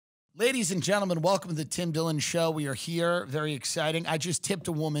Ladies and gentlemen, welcome to the Tim Dillon Show. We are here. Very exciting. I just tipped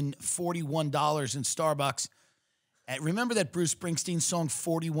a woman $41 in Starbucks. Remember that Bruce Springsteen song,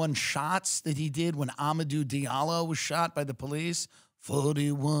 41 Shots, that he did when Amadou Diallo was shot by the police?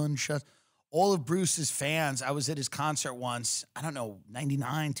 41 shots. All of Bruce's fans, I was at his concert once, I don't know,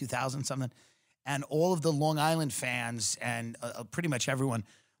 99, 2000, something, and all of the Long Island fans and pretty much everyone,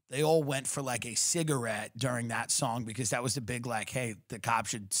 they all went for like a cigarette during that song because that was the big like, hey, the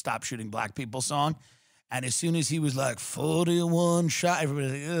cops should stop shooting black people song. And as soon as he was like, 41 shot,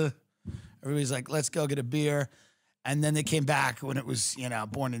 everybody's like, ugh. Everybody's like, let's go get a beer. And then they came back when it was, you know,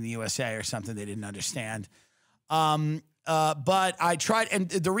 Born in the USA or something they didn't understand. But I tried, and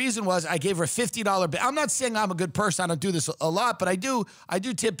the reason was I gave her a $50 bill. I'm not saying I'm a good person. I don't do this a lot, but I do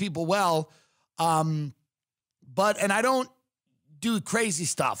tip people well. And I don't do crazy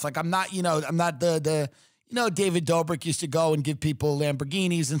stuff. Like I'm not the David Dobrik used to go and give people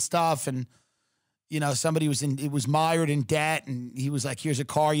Lamborghinis and stuff. And, you know, somebody was mired in debt and he was like, here's a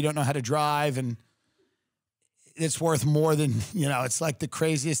car you don't know how to drive. And it's worth more than, you know, it's like the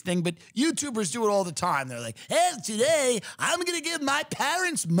craziest thing. But YouTubers do it all the time. They're like, hey, today I'm going to give my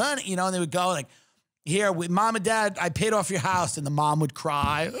parents money. You know, and they would go like, here, mom and dad, I paid off your house. And the mom would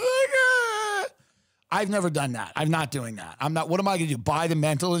cry. I've never done that. I'm not doing that. What am I going to do? Buy the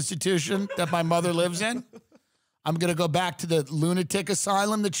mental institution that my mother lives in? I'm going to go back to the lunatic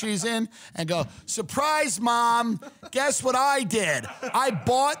asylum that she's in and go, surprise, Mom. Guess what I did? I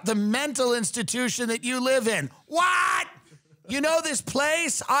bought the mental institution that you live in. What? You know this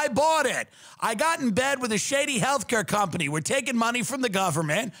place? I bought it. I got in bed with a shady healthcare company. We're taking money from the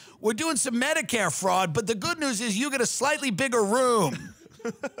government. We're doing some Medicare fraud, but the good news is you get a slightly bigger room.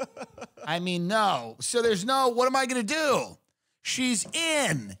 I mean, no. So there's no, what am I going to do? She's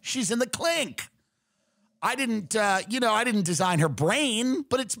in the clink. I didn't design her brain,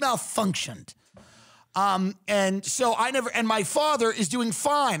 but it's malfunctioned. And so and my father is doing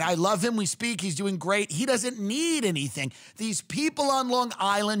fine. I love him. We speak. He's doing great. He doesn't need anything. These people on Long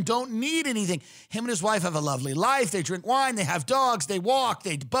Island don't need anything. Him and his wife have a lovely life. They drink wine. They have dogs. They walk.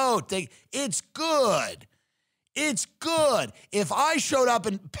 They boat. It's good. It's good. If I showed up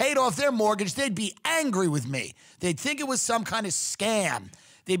and paid off their mortgage, they'd be angry with me. They'd think it was some kind of scam.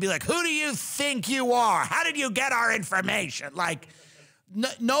 They'd be like, who do you think you are? How did you get our information? Like,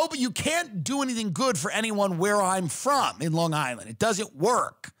 no, but you can't do anything good for anyone where I'm from in Long Island. It doesn't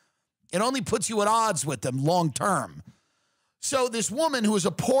work. It only puts you at odds with them long term. So this woman who is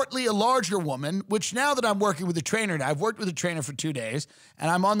a portly, a larger woman, which now that I'm working with a trainer, now I've worked with a trainer for 2 days,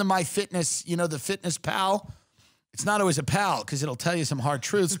 and I'm on the My Fitness, you know, the Fitness Pal. It's not always a pal because it'll tell you some hard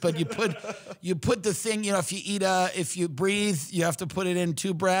truths, but you put the thing, you know, if you breathe, you have to put it in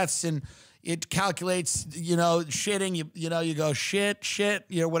 2 breaths and it calculates, you know, shitting, you go shit,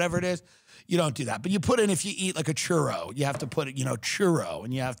 you know, whatever it is. You don't do that. But you put in, if you eat like a churro, you have to put it, you know, churro,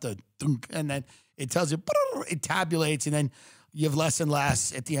 and you have to, and then it tells you, it tabulates, and then you have less and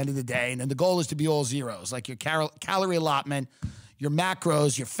less at the end of the day. And then the goal is to be all zeros, like your calorie allotment, your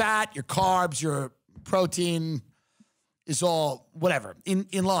macros, your fat, your carbs, your protein, is all whatever in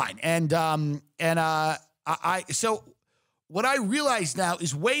line. So what I realize now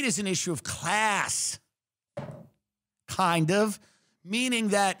is weight is an issue of class, kind of, meaning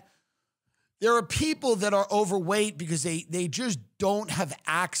that there are people that are overweight because they just don't have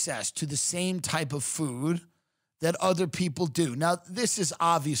access to the same type of food that other people do. Now, this is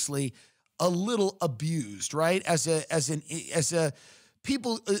obviously a little abused, right? This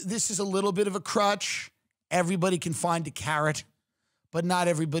is a little bit of a crutch. Everybody can find a carrot, but not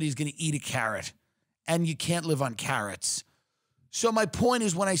everybody's going to eat a carrot, and you can't live on carrots. So my point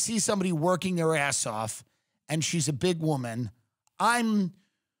is, when I see somebody working their ass off and she's a big woman, I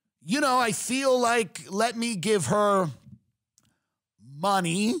feel like, let me give her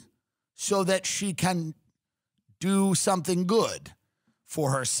money so that she can do something good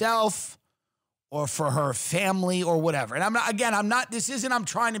for herself or for her family or whatever. And I'm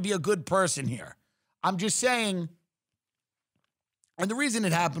trying to be a good person here. I'm just saying, and the reason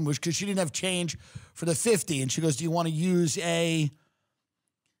it happened was because she didn't have change for the 50, and she goes, do you want to use a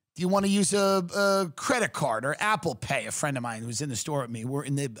credit card or Apple Pay? A friend of mine who was in the store with me, we're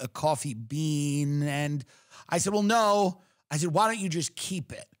in a Coffee Bean, and I said, well, no. I said, why don't you just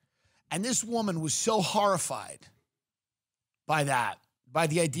keep it? And this woman was so horrified by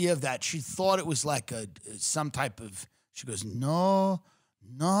the idea of that. She thought it was like some type of, she goes, no,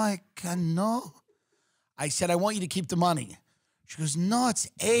 I cannot. I said, I want you to keep the money. She goes, no, it's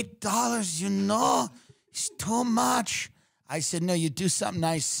 $8, you know. It's too much. I said, no, you do something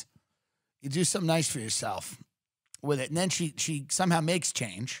nice. You do something nice for yourself with it. And then she somehow makes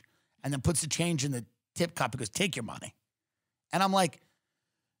change and then puts the change in the tip cup and goes, take your money. And I'm like,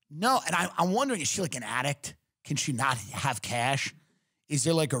 no. And I'm wondering, is she like an addict? Can she not have cash? Is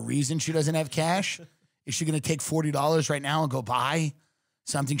there like a reason she doesn't have cash? Is she going to take $40 right now and go buy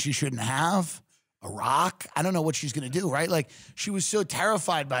something she shouldn't have? A rock? I don't know what she's going to do, right? Like, she was so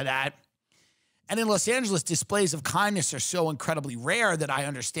terrified by that. And in Los Angeles, displays of kindness are so incredibly rare that I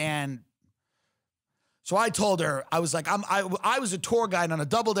understand. So I told her, I was like, I was a tour guide on a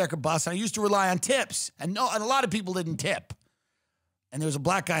double-decker bus, and I used to rely on tips. And a lot of people didn't tip. And there was a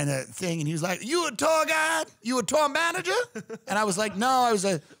black guy in the thing, and he was like, you a tour guide? You a tour manager? And I was like, no, I was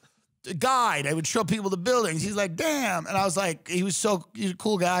a guide. I would show people the buildings. He's like, damn. And I was like, he's a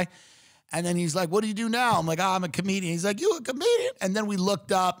cool guy. And then he's like, what do you do now? I'm like, oh, I'm a comedian. He's like, you a comedian? And then we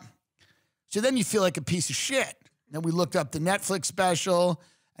looked up. So then you feel like a piece of shit. And then we looked up the Netflix special,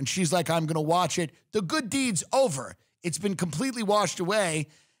 and she's like, I'm going to watch it. The good deed's over. It's been completely washed away.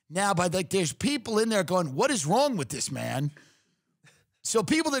 Now, there's people in there going, what is wrong with this man? So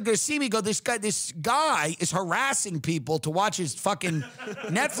people that are going to see me go, this guy is harassing people to watch his fucking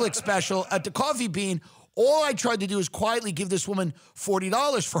Netflix special at the Coffee Bean. All I tried to do is quietly give this woman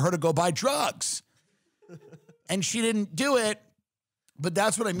 $40 for her to go buy drugs. And she didn't do it. But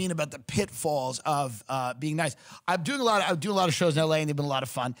that's what I mean about the pitfalls of being nice. I do a lot of shows in LA, and they've been a lot of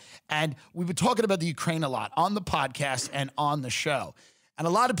fun. And we've been talking about the Ukraine a lot on the podcast and on the show. And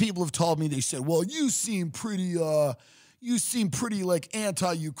a lot of people have told me, they said, well, you seem pretty like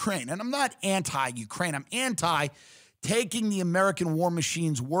anti-Ukraine. And I'm not anti-Ukraine. I'm anti taking the American war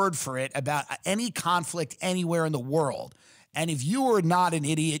machine's word for it about any conflict anywhere in the world. And if you were not an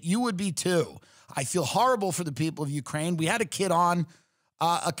idiot, you would be too. I feel horrible for the people of Ukraine. We had a kid on,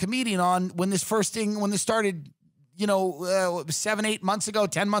 a comedian on when this started, 7, 8 months ago,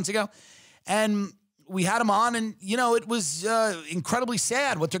 10 months ago. And we had him on, and, it was incredibly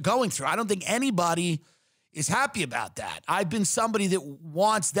sad what they're going through. I don't think anybody is happy about that. I've been somebody that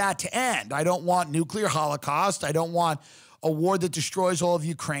wants that to end. I don't want nuclear holocaust. I don't want a war that destroys all of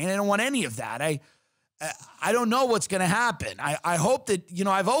Ukraine. I don't want any of that. I don't know what's going to happen. I hope that,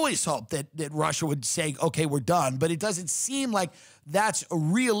 I've always hoped that Russia would say, okay, we're done. But it doesn't seem like that's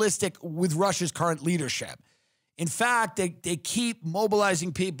realistic with Russia's current leadership. In fact, they keep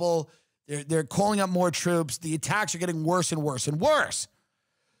mobilizing people. They're calling up more troops. The attacks are getting worse and worse and worse.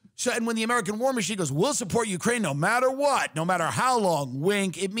 So, and when the American war machine goes, we'll support Ukraine no matter what, no matter how long,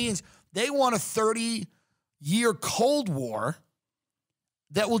 wink, it means they want a 30-year Cold War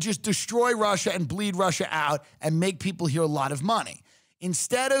that will just destroy Russia and bleed Russia out and make people here a lot of money.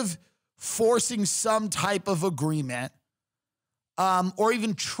 Instead of forcing some type of agreement, or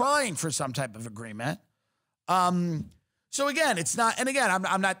even trying for some type of agreement. So again, it's not, and again,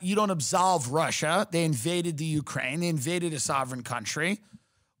 I'm not, you don't absolve Russia. They invaded the Ukraine. They invaded a sovereign country.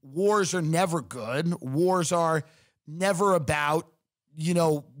 Wars are never good. Wars are never about,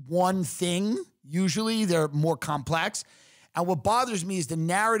 one thing. Usually they're more complex. And what bothers me is the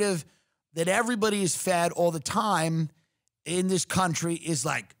narrative that everybody is fed all the time in this country is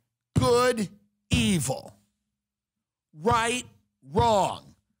like good, evil, right,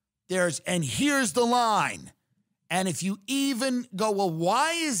 wrong. And here's the line. And if you even go, well,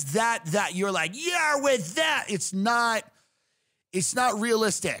 why is that? You're like, yeah, with that. It's not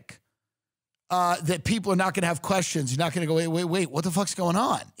realistic that people are not going to have questions. You're not going to go, wait, what the fuck's going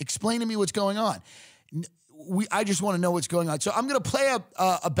on? Explain to me what's going on. I just want to know what's going on. So I'm going to play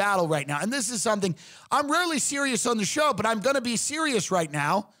a battle right now. And this is something, I'm rarely serious on the show, but I'm going to be serious right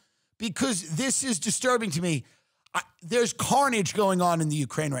now because this is disturbing to me. There's carnage going on in the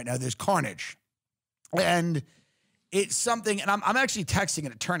Ukraine right now. There's carnage. And it's something, and I'm actually texting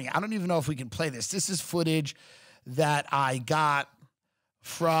an attorney. I don't even know if we can play this. This is footage that I got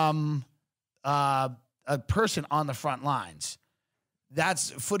from a person on the front lines.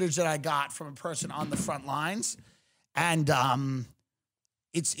 That's footage that I got from a person on the front lines. And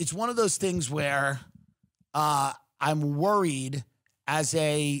it's one of those things where I'm worried as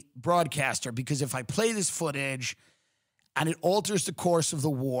a broadcaster because if I play this footage and it alters the course of the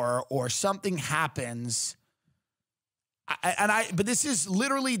war or something happens, but this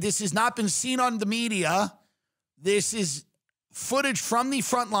has not been seen on the media. This is footage from the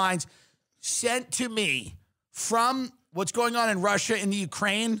front lines sent to me from what's going on in Russia and the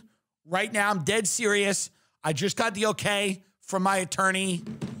Ukraine right now. I'm dead serious. I just got the okay from my attorney.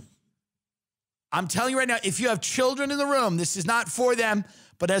 I'm telling you right now, if you have children in the room, this is not for them,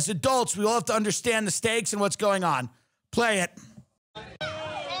 but as adults, we all have to understand the stakes and what's going on. Play it.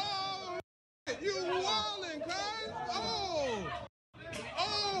 Oh, you wildin', cuz.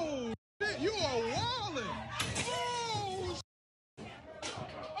 Oh, shit, you are wildin'.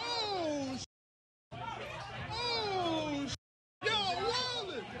 Oh,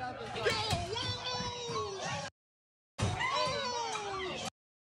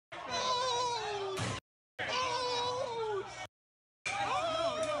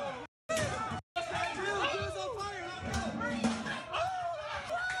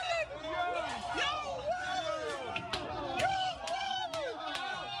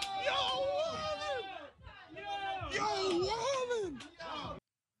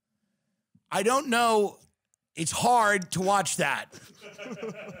 I don't know. It's hard to watch that.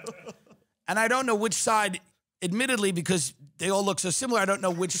 And I don't know which side, admittedly, because they all look so similar, I don't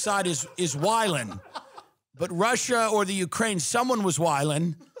know which side is wildin'. But Russia or the Ukraine, someone was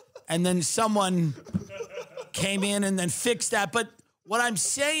wildin', and then someone came in and then fixed that. But what I'm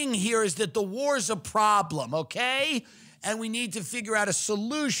saying here is that the war's a problem, okay? And we need to figure out a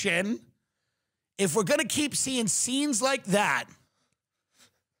solution. If we're going to keep seeing scenes like that,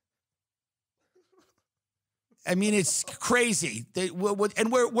 I mean, it's crazy.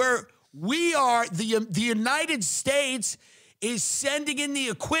 And we are, the United States is sending in the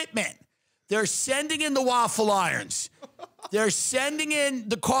equipment. They're sending in the waffle irons. They're sending in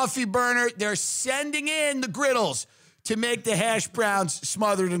the coffee burner. They're sending in the griddles to make the hash browns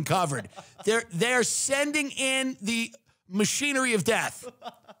smothered and covered. They're sending in the machinery of death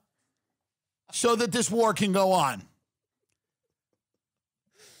so that this war can go on.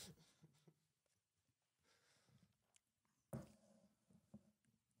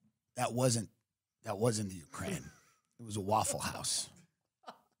 That wasn't the Ukraine. It was a Waffle House.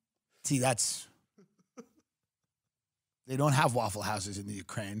 See, they don't have Waffle Houses in the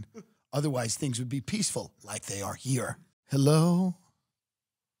Ukraine. Otherwise, things would be peaceful like they are here. Hello?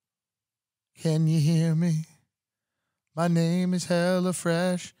 Can you hear me? My name is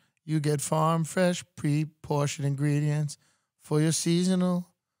HelloFresh. You get farm fresh, pre-portioned ingredients for your seasonal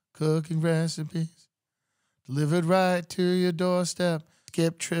cooking recipes. Delivered right to your doorstep.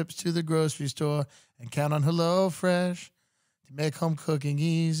 Skip trips to the grocery store and count on HelloFresh to make home cooking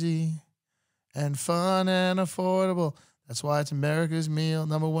easy and fun and affordable. That's why it's America's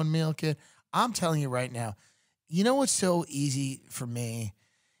 #1 meal kit. I'm telling you right now, you know what's so easy for me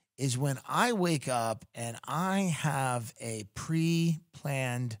is when I wake up and I have a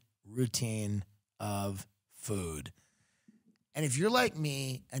pre-planned routine of food. And if you're like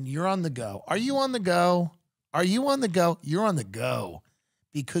me and you're on the go, are you on the go? Are you on the go? You're on the go.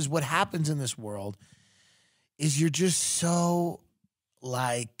 Because what happens in this world is you're just so,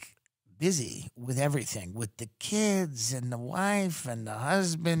 busy with everything, with the kids and the wife and the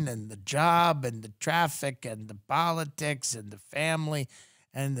husband and the job and the traffic and the politics and the family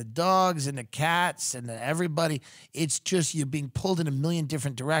and the dogs and the cats and everybody. It's just you're being pulled in a million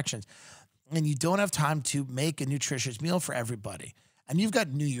different directions. And you don't have time to make a nutritious meal for everybody. And you've got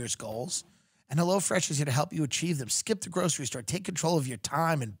New Year's goals. And HelloFresh is here to help you achieve them. Skip the grocery store. Take control of your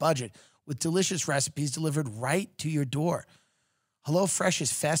time and budget with delicious recipes delivered right to your door.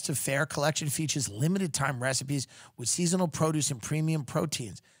 HelloFresh's Festive Fare collection features limited time recipes with seasonal produce and premium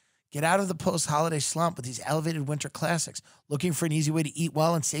proteins. Get out of the post-holiday slump with these elevated winter classics. Looking for an easy way to eat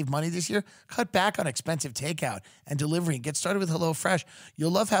well and save money this year? Cut back on expensive takeout and delivery and get started with HelloFresh.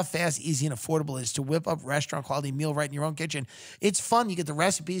 You'll love how fast, easy, and affordable it is to whip up restaurant-quality meal right in your own kitchen. It's fun. You get the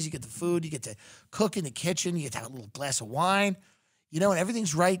recipes, you get the food, you get to cook in the kitchen, you get to have a little glass of wine, and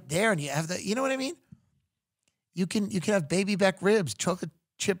everything's right there, and you have the, you know what I mean? You can have baby back ribs, chocolate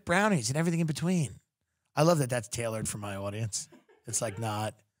chip brownies, and everything in between. I love that that's tailored for my audience. It's like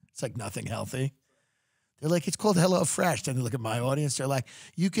nothing healthy. They're like, it's called HelloFresh. Then they look at my audience. They're like,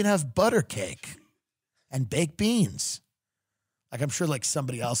 you can have butter cake and baked beans. I'm sure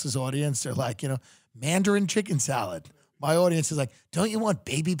somebody else's audience, they're like, Mandarin chicken salad. My audience is like, don't you want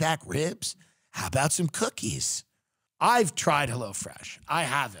baby back ribs? How about some cookies? I've tried HelloFresh. I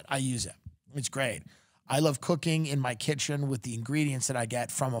have it. I use it. It's great. I love cooking in my kitchen with the ingredients that I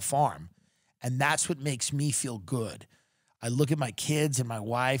get from a farm. And that's what makes me feel good. I look at my kids and my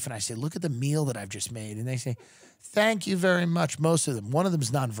wife and I say, look at the meal that I've just made. And they say, thank you very much. Most of them. One of them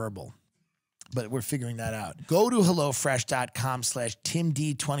is nonverbal, but we're figuring that out. Go to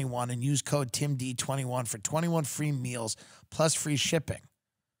HelloFresh.com/TimD21 and use code TimD21 for 21 free meals plus free shipping.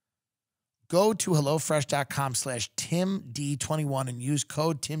 Go to HelloFresh.com/TimD21 and use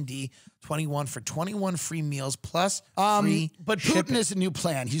code TimD21 for 21 free meals plus free But shipping. Putin has a new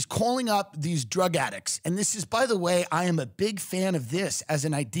plan. He's calling up these drug addicts. And this is, by the way, I am a big fan of this as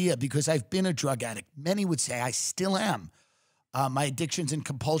an idea because I've been a drug addict. Many would say I still am. My addictions and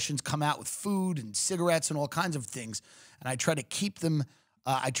compulsions come out with food and cigarettes and all kinds of things. And I try to keep them,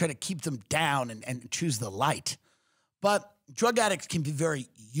 down and choose the light. But drug addicts can be very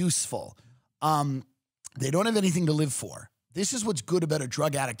useful. They don't have anything to live for. This is what's good about a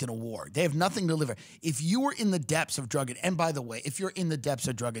drug addict in a war. They have nothing to live for. If you were in the depths of drug, and by the way, if you're in the depths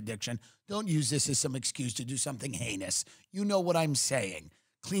of drug addiction, don't use this as some excuse to do something heinous. You know what I'm saying.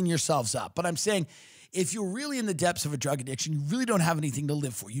 Clean yourselves up. But I'm saying, if you're really in the depths of a drug addiction, you really don't have anything to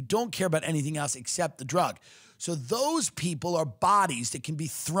live for. You don't care about anything else except the drug. So those people are bodies that can be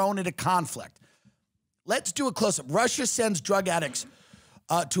thrown into conflict. Let's do a close-up. Russia sends drug addicts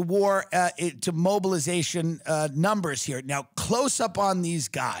to war, to mobilization numbers here. Now, close up on these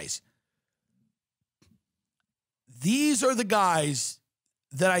guys. These are the guys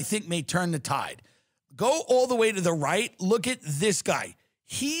that I think may turn the tide. Go all the way to the right. Look at this guy.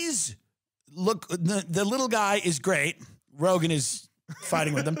 The little guy is great. Rogan is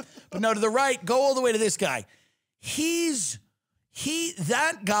fighting with him. But no, to the right, go all the way to this guy.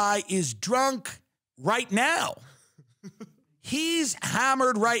 That guy is drunk right now. He's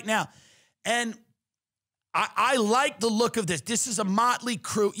hammered right now. And I like the look of this. This is a motley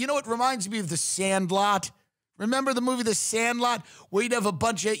crew. You know, it reminds me of The Sandlot. Remember the movie The Sandlot, where you'd have a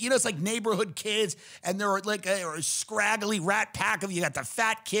bunch of, it's like neighborhood kids, and they're like a scraggly rat pack of you. Got the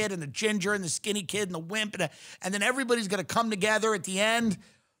fat kid and the ginger and the skinny kid and the wimp, and then everybody's going to come together at the end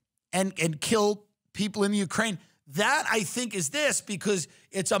and kill people in the Ukraine. That, I think, is this, because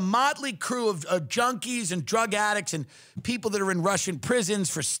it's a motley crew of junkies and drug addicts and people that are in Russian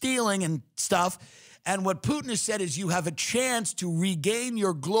prisons for stealing and stuff. And what Putin has said is you have a chance to regain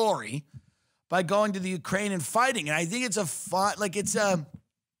your glory by going to the Ukraine and fighting. And I think it's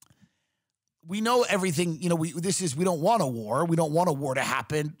we know everything, we don't want a war. We don't want a war to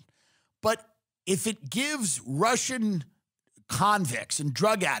happen. But if it gives Russian convicts and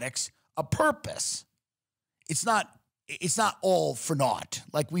drug addicts a purpose, it's not all for naught.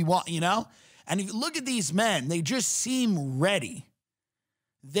 Like we want, And if you look at these men, they just seem ready.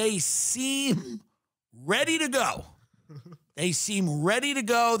 They seem ready to go. They seem ready to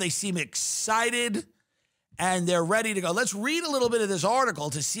go. They seem excited, and they're ready to go. Let's read a little bit of this article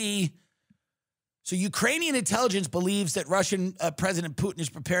to see. So Ukrainian intelligence believes that Russian President Putin is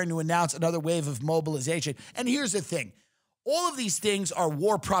preparing to announce another wave of mobilization. And here's the thing. All of these things are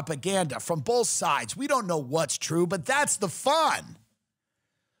war propaganda from both sides. We don't know what's true, but that's the fun.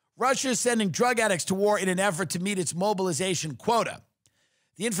 Russia is sending drug addicts to war in an effort to meet its mobilization quota.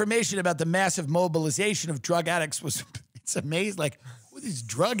 The information about the massive mobilization of drug addicts was... It's amazing. Like, who are these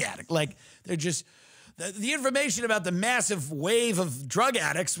drug addicts? Like, they're just... The information about the massive wave of drug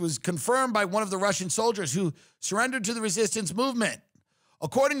addicts was confirmed by one of the Russian soldiers who surrendered to the resistance movement.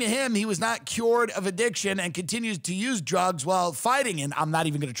 According to him, he was not cured of addiction and continues to use drugs while fighting in, I'm not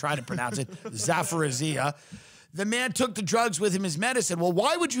even going to try to pronounce it, 𝐂𝐎𝐍𝐶𝐄𝐓𝐄𝐃. The man took the drugs with him as medicine. Well,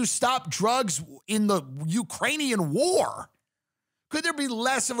 why would you stop drugs in the Ukrainian war? Could there be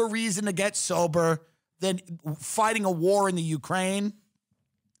less of a reason to get sober than fighting a war in the Ukraine?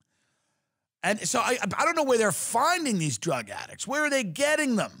 And so I don't know where they're finding these drug addicts. Where are they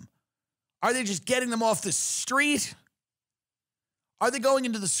getting them? Are they just getting them off the street? Are they going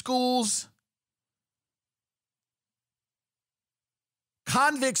into the schools?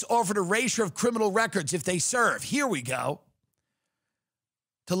 Convicts offered a erasure of criminal records if they serve. Here we go.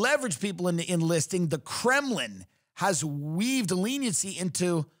 To leverage people into enlisting, the Kremlin has weaved leniency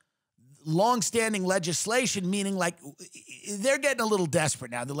into long-standing legislation, meaning like they're getting a little desperate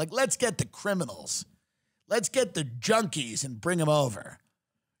now. They're like, let's get the criminals. Let's get the junkies and bring them over.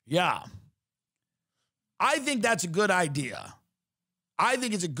 Yeah. I think that's a good idea. I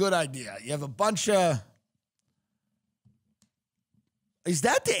think it's a good idea. You have a bunch of... Is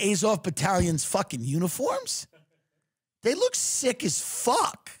that the Azov Battalion's fucking uniforms? They look sick as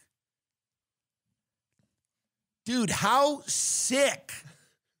fuck. Dude, how sick...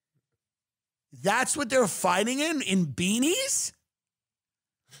 That's what they're fighting in beanies?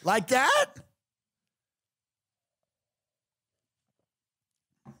 Like that?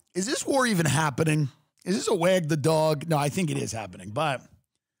 Is this war even happening? Is this a wag the dog? No, I think it is happening. But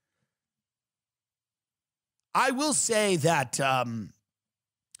I will say that, I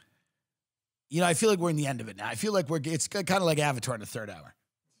feel like we're in the end of it now. I feel like it's kind of like Avatar in the third hour.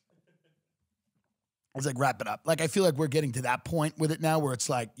 It's like, wrap it up. Like, I feel like we're getting to that point with it now where it's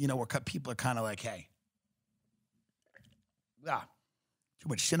like, where people are kind of like, hey, too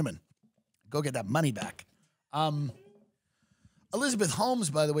much cinnamon. Go get that money back. Elizabeth Holmes,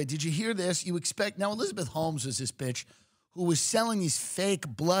 by the way, did you hear this? Now, Elizabeth Holmes was this bitch who was selling these fake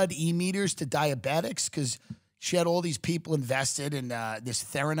blood e-meters to diabetics because she had all these people invested in this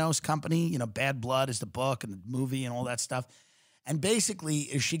Theranos company. Bad Blood is the book and the movie and all that stuff. And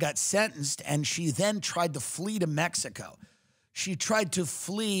basically, she got sentenced, and she then tried to flee to Mexico. She tried to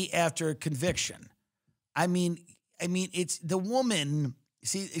flee after conviction. I mean, it's the woman.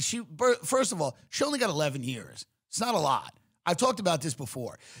 See, first of all, she only got 11 years. It's not a lot. I've talked about this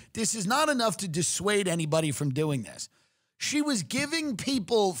before. This is not enough to dissuade anybody from doing this. She was giving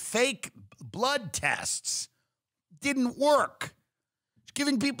people fake blood tests. Didn't work. She's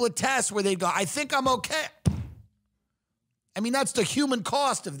giving people a test where they go, I think I'm okay. I mean, that's the human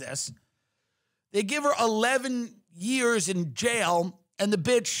cost of this. They give her 11 years in jail, and the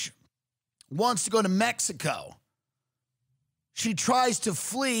bitch wants to go to Mexico. She tries to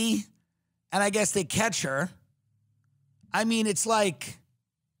flee, and I guess they catch her. I mean, it's like,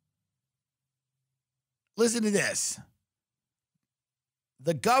 listen to this.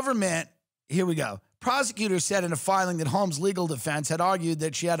 The government, here we go. Prosecutors said in a filing that Holmes' legal defense had argued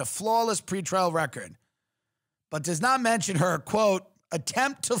that she had a flawless pretrial record, but does not mention her, quote,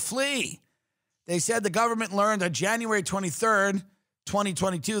 attempt to flee. They said the government learned on January 23rd,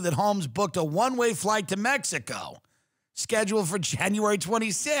 2022, that Holmes booked a one-way flight to Mexico, scheduled for January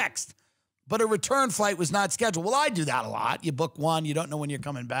 26th, but a return flight was not scheduled. Well, I do that a lot. You book one, you don't know when you're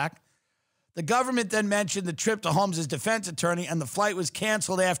coming back. The government then mentioned the trip to Holmes' defense attorney, and the flight was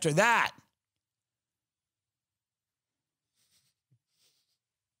canceled after that.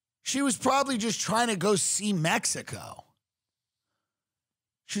 She was probably just trying to go see Mexico.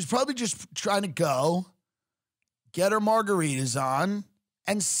 She was probably just trying to go, get her margaritas on,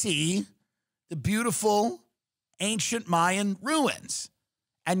 and see the beautiful ancient Mayan ruins.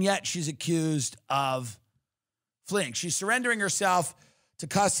 And yet she's accused of fleeing. She's surrendering herself to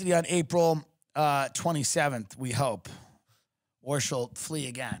custody on April 27th, we hope. Or she'll flee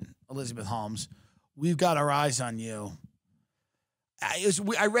again. Elizabeth Holmes, we've got our eyes on you.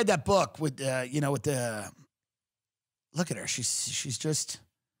 I read that book with, with the, look at her. She's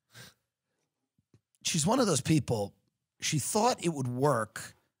one of those people, she thought it would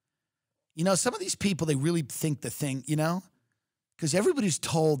work. You know, some of these people, they really think the thing, because everybody's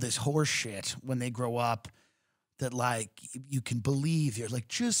told this horse shit when they grow up that, like, you can believe. You're like,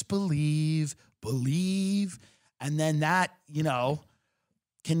 just believe. And then that,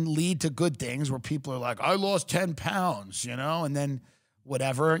 can lead to good things where people are like, I lost 10 pounds, and then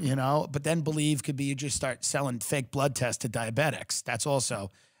whatever, but then believe could be you just start selling fake blood tests to diabetics. That's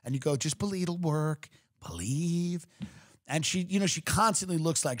also, and you go, just believe it'll work, believe. And she, she constantly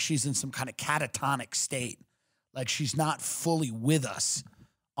looks like she's in some kind of catatonic state, like she's not fully with us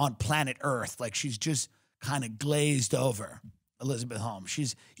on planet Earth, like she's just kind of glazed over. Elizabeth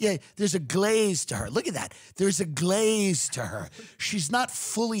Holmes. There's a glaze to her. Look at that. There's a glaze to her. She's not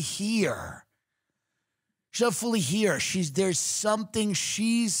fully here. She's not fully here. There's something,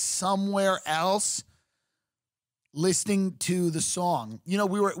 she's somewhere else listening to the song. We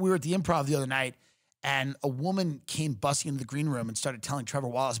were at the Improv the other night, and a woman came busting into the green room and started telling Trevor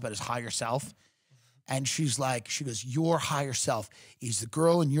Wallace about his higher self. And she goes, your higher self is the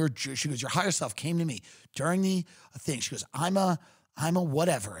girl in she goes, your higher self came to me during the thing. She goes, I'm a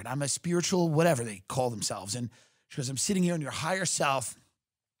whatever, and I'm a spiritual whatever they call themselves. And she goes, I'm sitting here, and your higher self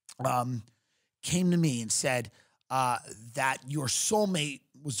came to me and said that your soulmate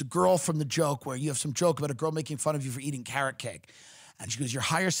was the girl from the joke where you have some joke about a girl making fun of you for eating carrot cake. And she goes, your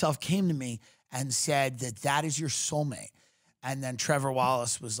higher self came to me and said that is your soulmate. And then Trevor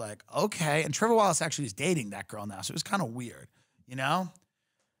Wallace was like, okay. And Trevor Wallace actually is dating that girl now, so it was kind of weird, And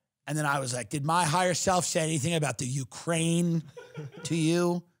then I was like, did my higher self say anything about the Ukraine to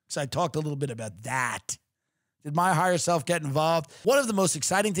you? Because I talked a little bit about that. Did my higher self get involved? One of the most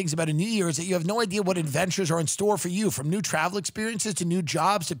exciting things about a new year is that you have no idea what adventures are in store for you. From new travel experiences to new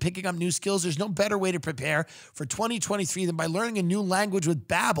jobs to picking up new skills, there's no better way to prepare for 2023 than by learning a new language with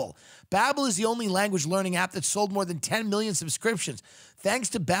Babbel. Babbel is the only language learning app that's sold more than 10 million subscriptions. Thanks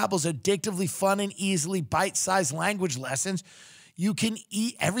to Babbel's addictively fun and easily bite-sized language lessons, you can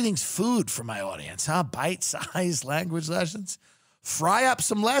eat, everything's food for my audience, huh? Bite-sized language lessons. Fry up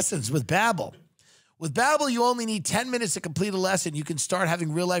some lessons with Babbel. With Babbel, you only need 10 minutes to complete a lesson. You can start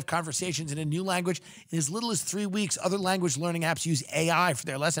having real-life conversations in a new language in as little as 3 weeks. Other language learning apps use AI for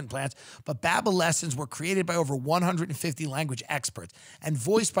their lesson plans, but Babbel lessons were created by over 150 language experts and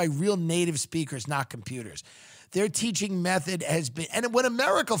voiced by real native speakers, not computers. Their teaching method has been, and when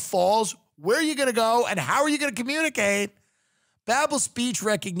America falls, where are you going to go and how are you going to communicate? Babbel speech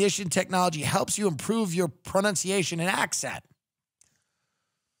recognition technology helps you improve your pronunciation and accent.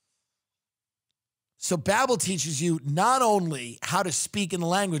 So Babbel teaches you not only how to speak in the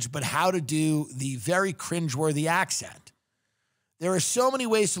language, but how to do the very cringeworthy accent. There are so many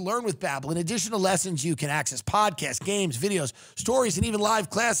ways to learn with Babbel. In addition to lessons, you can access podcasts, games, videos, stories, and even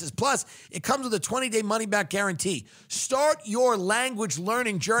live classes. Plus, it comes with a 20-day money-back guarantee. Start your language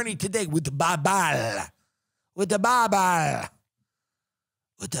learning journey today with the Babbel. With the Babbel.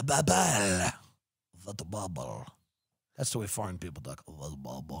 With the Babbel. With the Babbel. That's the way foreign people talk. With the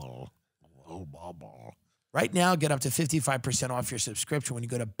Babbel. Right now, get up to 55% off your subscription when you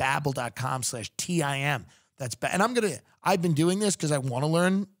go to babbel.com/TIM. And I've been doing this because I want to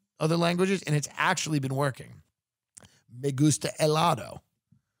learn other languages, and it's actually been working. Me gusta helado.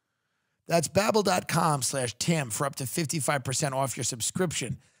 That's Babbel.com/Tim for up to 55% off your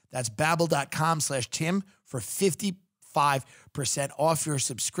subscription. That's Babbel.com/Tim for 55% off your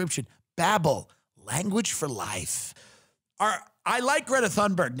subscription. Babbel, language for life. I like Greta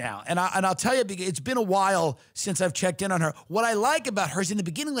Thunberg now, and I'll tell you, it's been a while since I've checked in on her. What I like about her is in the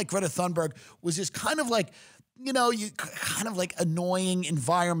beginning, like Greta Thunberg was this kind of like, you know, you kind of like annoying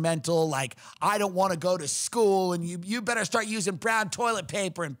environmental, like, I don't want to go to school and you better start using brown toilet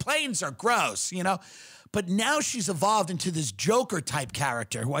paper and planes are gross, you know? But now she's evolved into this Joker type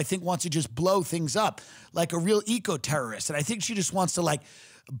character who I think wants to just blow things up like a real eco-terrorist. And I think she just wants to like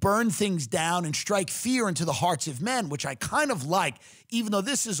burn things down and strike fear into the hearts of men, which I kind of like, even though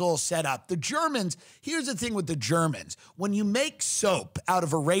this is all set up. The Germans, here's the thing with the Germans. When you make soap out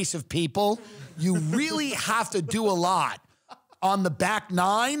of a race of people, you really have to do a lot on the back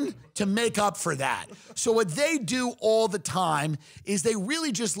nine to make up for that. So what they do all the time is they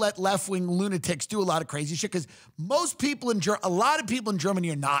really just let left-wing lunatics do a lot of crazy shit, because most people in a lot of people in Germany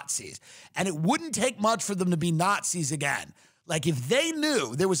are Nazis, and it wouldn't take much for them to be Nazis again. Like, if they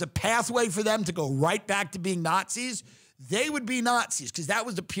knew there was a pathway for them to go right back to being Nazis, they would be Nazis, because that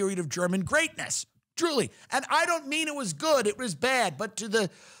was the period of German greatness, truly. And I don't mean it was good, it was bad, but to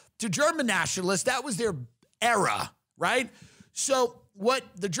German nationalists, that was their era, right? So what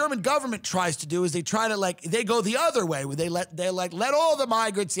the German government tries to do is they try to they go the other way, where they let all the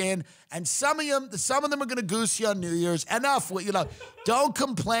migrants in, and some of them are going to goose you on New Year's. Enough, you know, don't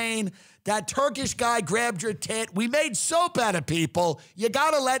complain. That Turkish guy grabbed your tit. We made soap out of people. You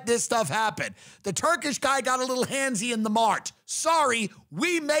got to let this stuff happen. The Turkish guy got a little handsy in the march. Sorry,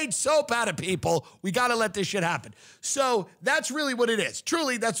 we made soap out of people. We got to let this shit happen. So that's really what it is.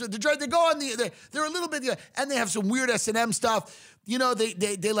 Truly, that's what they go on they're a little bit, and they have some weird S&M stuff. You know,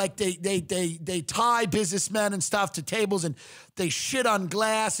 they tie businessmen and stuff to tables, and they shit on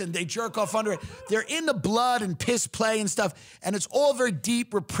glass, and they jerk off under it. They're into blood and piss play and stuff, and it's all very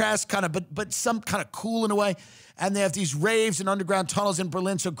deep, repressed kind of, but some kind of cool in a way. And they have these raves and underground tunnels in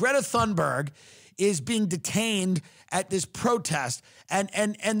Berlin. So Greta Thunberg is being detained at this protest, and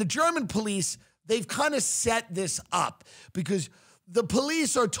the German police, they've kind of set this up because the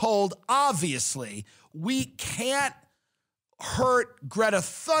police are told, obviously, we can't hurt Greta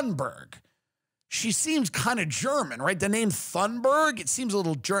Thunberg. She seems kind of German, right? The name Thunberg, it seems a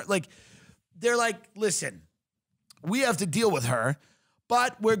little like, they're like, listen, we have to deal with her,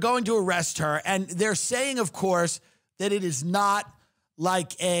 but we're going to arrest her. And they're saying, of course, that it is not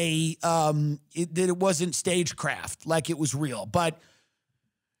like that it wasn't stagecraft, like it was real. But,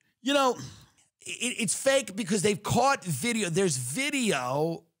 you know, it's fake because they've caught video. There's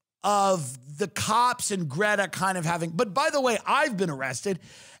video of the cops and Greta kind of having, but by the way, I've been arrested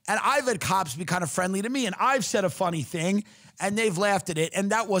and I've had cops be kind of friendly to me, and I've said a funny thing and they've laughed at it,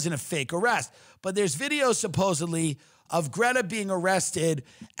 and that wasn't a fake arrest. But there's video supposedly of Greta being arrested,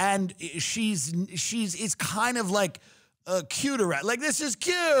 and it's kind of like a cute arrest. Like, this is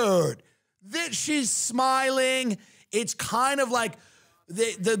cute. She's smiling. It's kind of like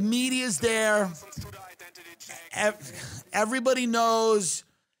the media's there. Everybody knows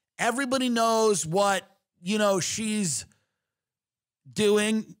what, you know, she's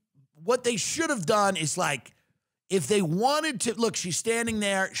doing. What they should have done is, like, if they wanted to, look, she's standing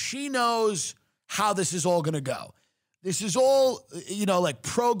there. She knows how this is all going to go. This is all, you know, like,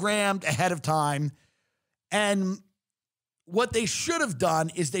 programmed ahead of time. And what they should have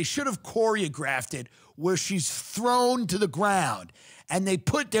done is they should have choreographed it where she's thrown to the ground, and they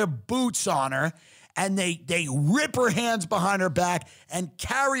put their boots on her, and they rip her hands behind her back and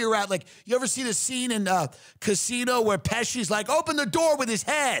carry her out. Like, you ever see the scene in Casino where Pesci's like, open the door with his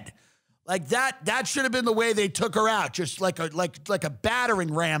head? Like, that should have been the way they took her out, just like a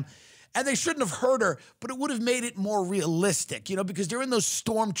battering ram. And they shouldn't have hurt her, but it would have made it more realistic, you know, because they're in those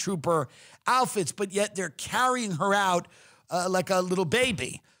stormtrooper outfits, but yet they're carrying her out like a little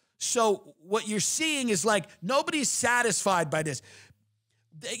baby. So what you're seeing is, like, nobody's satisfied by this.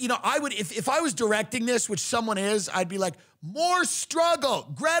 You know, I would, if I was directing this, which someone is, I'd be like, more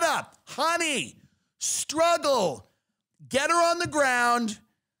struggle. Greta, honey, struggle. Get her on the ground.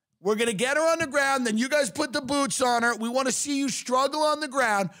 We're going to get her on the ground. Then you guys put the boots on her. We want to see you struggle on the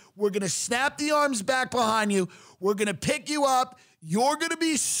ground. We're going to snap the arms back behind you. We're going to pick you up. You're going to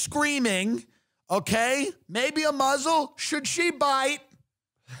be screaming, okay? Maybe a muzzle. Should she bite?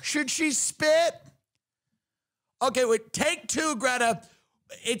 Should she spit? Okay, wait, take two, Greta.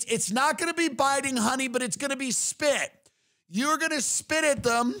 It's not going to be biting, honey, but it's going to be spit. You're going to spit at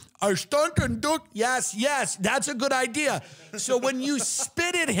them. Yes, that's a good idea. So when you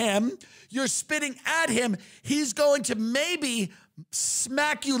spit at him, you're spitting at him. He's going to maybe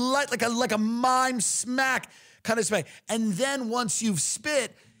smack you like a mime smack kind of smack. And then once you've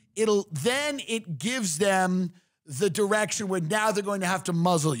spit, it gives them the direction where now they're going to have to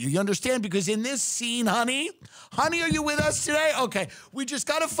muzzle you. You understand? Because in this scene, honey, are you with us today? Okay, we just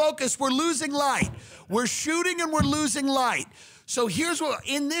got to focus. We're losing light. We're shooting and we're losing light. So here's what,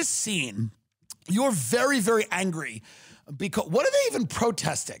 in this scene, you're very, very angry because what are they even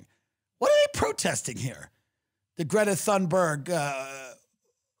protesting? What are they protesting here? The Greta Thunberg,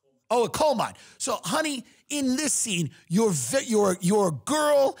 a coal mine. So, honey, in this scene, you're a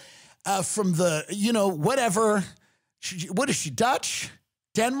girl from the, whatever. What is she, Dutch?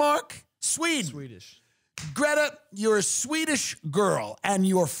 Denmark? Sweden? Swedish. Greta, you're a Swedish girl, and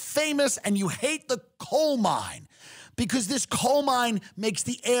you're famous, and you hate the coal mine because this coal mine makes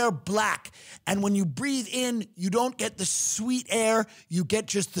the air black. And when you breathe in, you don't get the sweet air. You get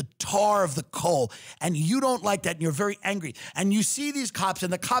just the tar of the coal. And you don't like that, and you're very angry. And you see these cops,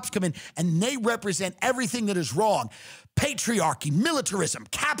 and the cops come in, and they represent everything that is wrong. Patriarchy, militarism,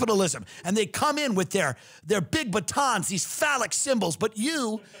 capitalism, and they come in with their big batons, these phallic symbols. But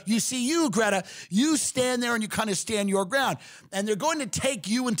you see, Greta, you stand there and you kind of stand your ground. And they're going to take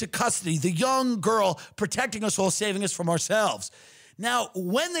you into custody, the young girl protecting us all, saving us from ourselves. Now,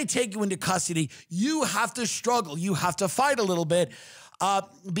 when they take you into custody, you have to struggle. You have to fight a little bit.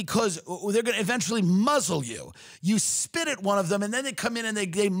 Because they're going to eventually muzzle you. You spit at one of them, and then they come in and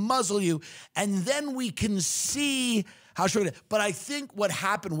they muzzle you, and then we can see how strong. But I think what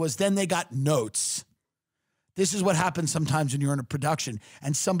happened was then they got notes. This is what happens sometimes when you're in a production,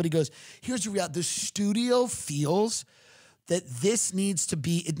 and somebody goes, here's the reality. The studio feels that this needs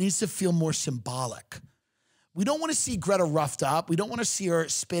to feel more symbolic. We don't want to see Greta roughed up. We don't want to see her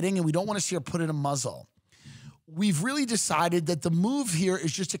spitting, and we don't want to see her put in a muzzle. We've really decided that the move here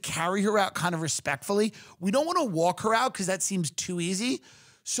is just to carry her out kind of respectfully. We don't want to walk her out because that seems too easy.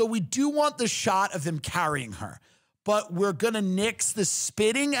 So we do want the shot of them carrying her. But we're going to nix the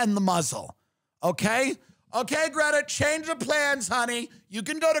spitting and the muzzle. Okay? Okay, Greta, change the plans, honey. You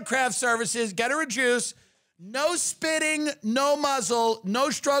can go to craft services, get her a juice. No spitting, no muzzle,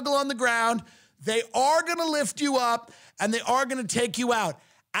 no struggle on the ground. They are going to lift you up, and they are going to take you out.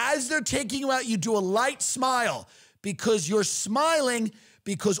 As they're taking you out, you do a light smile because you're smiling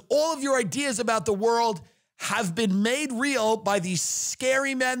because all of your ideas about the world have been made real by these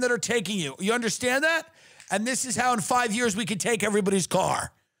scary men that are taking you. You understand that? And this is how in 5 years we can take everybody's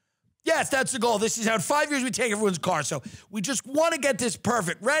car. Yes, that's the goal. This is how in 5 years we take everyone's car. So we just want to get this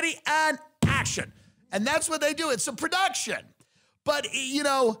perfect. Ready? And action. And that's what they do. It's a production. But,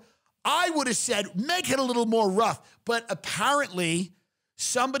 I would have said, make it a little more rough. But apparently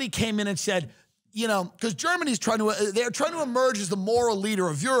somebody came in and said, because Germany's they're trying to emerge as the moral leader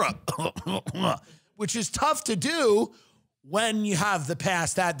of Europe, which is tough to do when you have the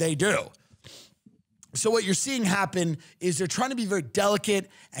past that they do. So what you're seeing happen is they're trying to be very delicate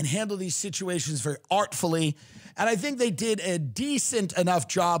and handle these situations very artfully. And I think they did a decent enough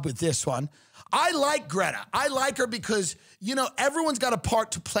job with this one. I like Greta. I like her because, everyone's got a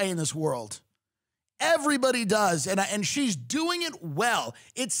part to play in this world. Everybody does, and she's doing it well.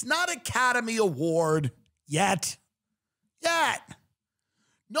 It's not Academy Award yet.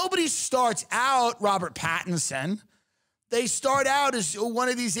 Nobody starts out Robert Pattinson. They start out as one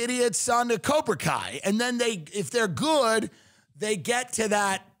of these idiots on the Cobra Kai, and then if they're good, they get to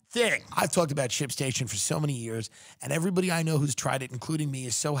that thing. I've talked about Shipstation for so many years, and everybody I know who's tried it, including me,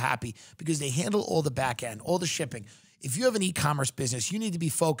 is so happy because they handle all the back end, all the shipping. If you have an e-commerce business, you need to be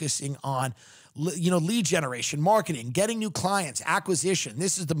focusing on lead generation, marketing, getting new clients, acquisition.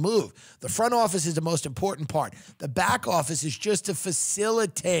 This is the move. The front office is the most important part. The back office is just to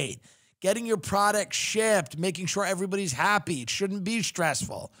facilitate getting your product shipped, making sure everybody's happy. It shouldn't be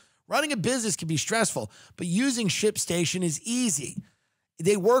stressful. Running a business can be stressful, but using Shipstation is easy.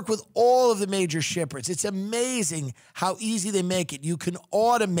 They work with all of the major shippers. It's amazing how easy they make it. You can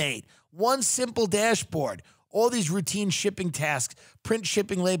automate one simple dashboard. All these routine shipping tasks, print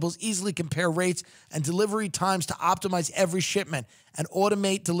shipping labels, easily compare rates and delivery times to optimize every shipment and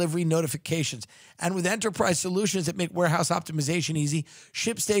automate delivery notifications. And with enterprise solutions that make warehouse optimization easy,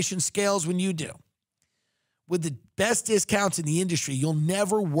 Shipstation scales when you do. With the best discounts in the industry, you'll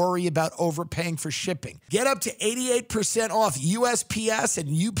never worry about overpaying for shipping. Get up to 88% off USPS and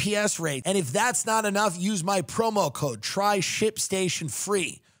UPS rates. And if that's not enough, use my promo code, try Shipstation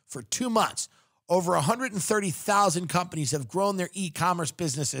free for 2 months. Over 130,000 companies have grown their e-commerce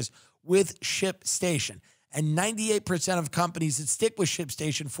businesses with Shipstation. And 98% of companies that stick with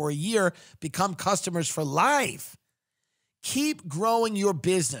Shipstation for a year become customers for life. Keep growing your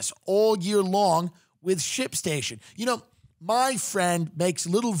business all year long with Shipstation. My friend makes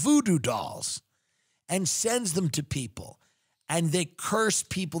little voodoo dolls and sends them to people, and they curse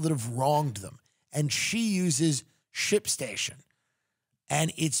people that have wronged them. And she uses Shipstation.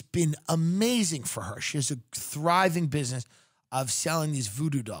 And it's been amazing for her. She has a thriving business of selling these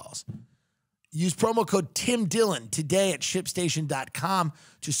voodoo dolls. Use promo code Tim Dillon today at ShipStation.com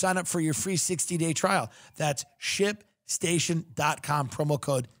to sign up for your free 60-day trial. That's ShipStation.com, promo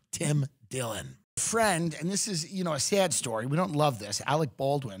code Tim Dillon. Friend, and this is, a sad story. We don't love this. Alec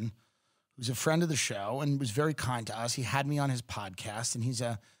Baldwin, who's a friend of the show and was very kind to us. He had me on his podcast, and he's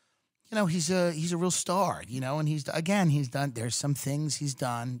a real star, and there's some things he's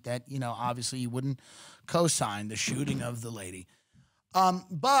done that, obviously you wouldn't co-sign, the shooting of the lady.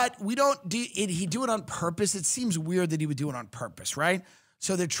 But we don't he do it on purpose. It seems weird that he would do it on purpose, right?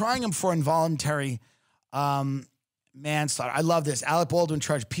 So they're trying him for involuntary manslaughter. I love this. Alec Baldwin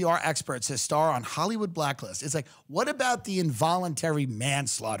charged PR expert says star on Hollywood blacklist. It's like, what about the involuntary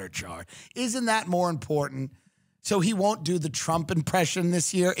manslaughter charge? Isn't that more important? So he won't do the Trump impression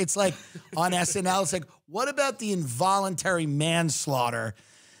this year. It's like on SNL, it's like, what about the involuntary manslaughter?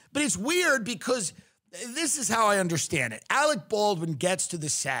 But it's weird because this is how I understand it. Alec Baldwin gets to the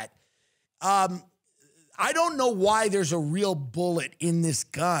set. I don't know why there's a real bullet in this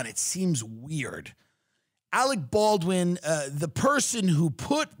gun. It seems weird. Alec Baldwin, the person who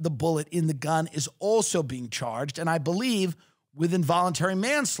put the bullet in the gun, is also being charged, and I believe with involuntary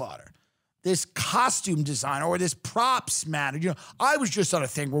manslaughter. This costume designer or this props manager. I was just on a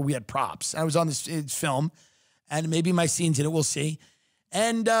thing where we had props. I was on this film, and maybe my scene's in it, we'll see.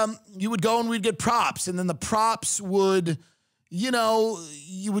 And you would go and we'd get props, and then the props would, you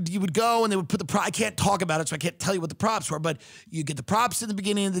would go and they would put the I can't talk about it, so I can't tell you what the props were, but you get the props in the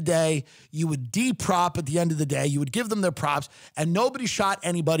beginning of the day, you would de-prop at the end of the day, you would give them their props, and nobody shot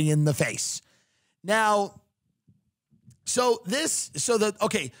anybody in the face. Now, So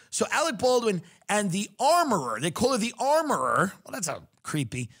Alec Baldwin and the armorer, they call her the armorer. Well, that's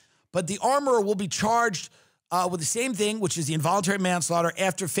creepy. But the armorer will be charged with the same thing, which is the involuntary manslaughter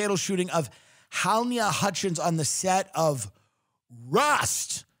after fatal shooting of Halyna Hutchins on the set of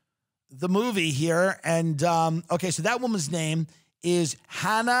Rust, the movie here. And, so that woman's name is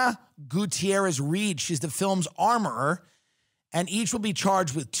Hannah Gutierrez Reed. She's the film's armorer. And each will be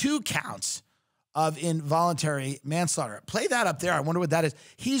charged with 2 counts of involuntary manslaughter. Play that up there. I wonder what that is.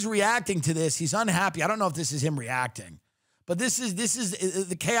 He's reacting to this. He's unhappy. I don't know if this is him reacting, but this is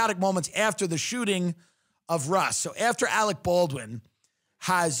the chaotic moments after the shooting of Russ. So after Alec Baldwin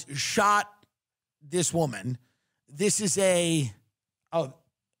has shot this woman, this is this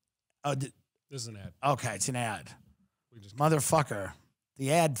is an ad. Okay, it's an ad. Motherfucker.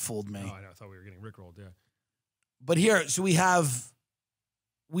 The ad fooled me. Oh, I know. I thought we were getting rickrolled, yeah. But here, so we have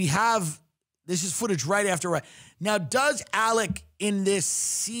this is footage right after. Now, does Alec in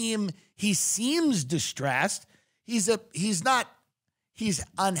this he seems distressed. He's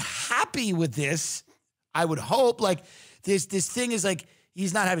unhappy with this, I would hope. Like this thing is like,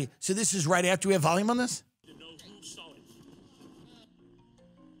 he's not happy. So this is right after we have volume on this? To know who saw it.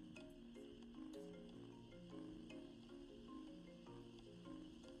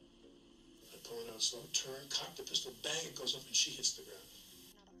 I pull it out slow, turn, cock the pistol, bang, it goes up and she hits the ground.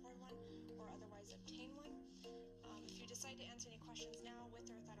 Not afford one or otherwise obtain one. If you decide to answer any questions now with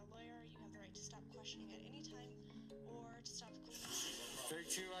or without a lawyer, you have the right to stop questioning at any time or to stop. Take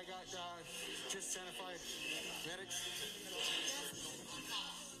 2, I got just identified medics.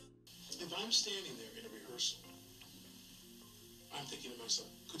 If I'm standing there in a rehearsal, I'm thinking to myself,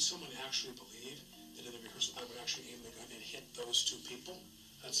 could someone actually believe that in the rehearsal I would actually aim the gun and hit those 2 people?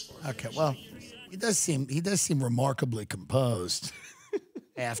 That's far. Okay, well, he does seem remarkably composed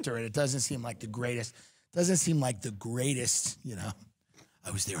after it. It doesn't seem like the greatest. I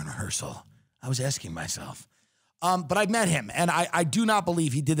was there in rehearsal. I was asking myself. But I met him, and I do not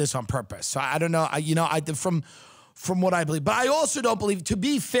believe he did this on purpose. So I don't know. From what I believe. But I also don't believe, to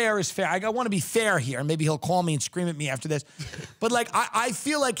be fair is fair. I want to be fair here, and maybe he'll call me and scream at me after this. But like, I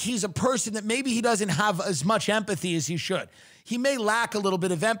feel like he's a person that maybe he doesn't have as much empathy as he should. He may lack a little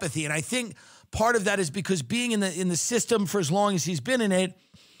bit of empathy, and I think part of that is because being in the system for as long as he's been in it,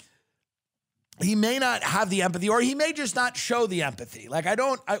 he may not have the empathy, or he may just not show the empathy. Like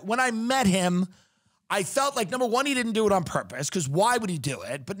when I met him, I felt like, number one, he didn't do it on purpose, because why would he do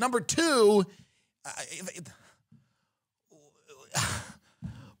it? But number two,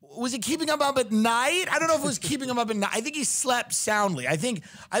 was it keeping him up at night? I don't know if it was keeping him up at night. I think he slept soundly. I think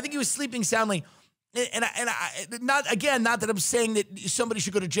he was sleeping soundly. And not that I'm saying that somebody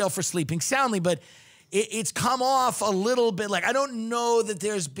should go to jail for sleeping soundly, but it's come off a little bit like, I don't know that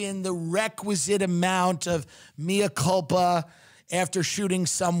there's been the requisite amount of mea culpa after shooting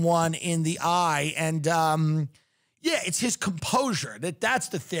someone in the eye. And yeah, it's his composure. That's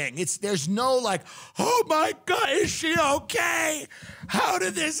the thing. There's no like, oh my God, is she okay? How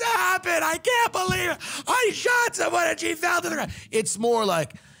did this happen? I can't believe it. I shot someone and she fell to the ground. It's more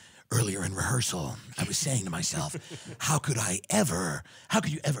like, earlier in rehearsal, I was saying to myself, how could you ever,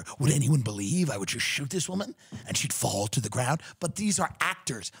 would anyone believe I would just shoot this woman and she'd fall to the ground? But these are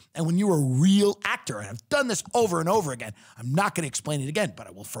actors. And when you're a real actor, and I've done this over and over again, I'm not going to explain it again, but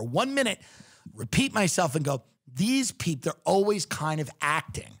I will for 1 minute repeat myself and go, these people, they're always kind of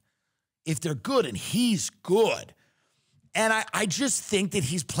acting. If they're good, and he's good. And I just think that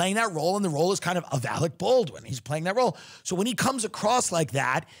he's playing that role, and the role is kind of Alec Baldwin. He's playing that role. So when he comes across like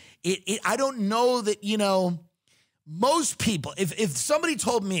that, I don't know that, you know, most people, if somebody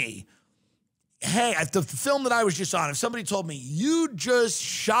told me, hey, at the film that I was just on, if somebody told me, you just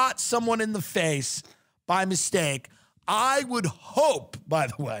shot someone in the face by mistake, I would hope, by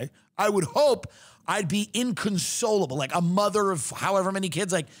the way, I'd be inconsolable, like a mother of however many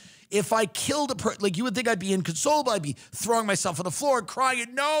kids, like, if I killed a person, like you would think I'd be inconsolable. I'd be throwing myself on the floor and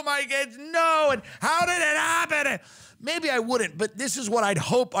crying, no, my kids, no, and how did it happen? And maybe I wouldn't, but this is what I'd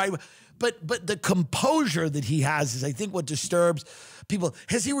hope but the composure that he has is, I think, what disturbs people.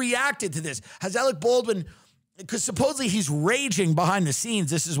 Has he reacted to this? Has Alec Baldwin, because supposedly he's raging behind the scenes.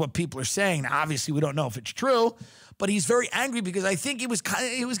 This is what people are saying. Now, obviously, we don't know if it's true, but he's very angry because I think he was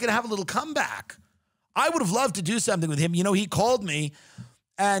going to have a little comeback. I would have loved to do something with him. You know, he called me.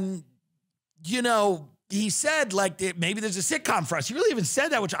 And, you know, he said, like, maybe there's a sitcom for us. He really even said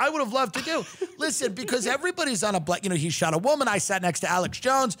that, which I would have loved to do. Listen, because everybody's on a black, you know, he shot a woman. I sat next to Alex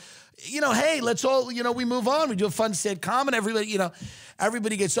Jones. You know, hey, let's all, you know, we move on. We do a fun sitcom and everybody, you know,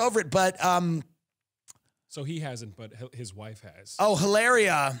 everybody gets over it. But, so he hasn't, but his wife has. Oh,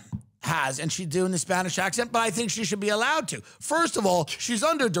 Hilaria has, and she's doing the Spanish accent, but I think she should be allowed to. First of all, she's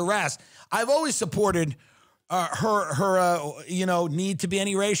under duress. I've always supported her you know, need to be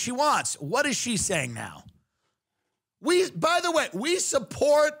any race she wants. What is she saying now? By the way, we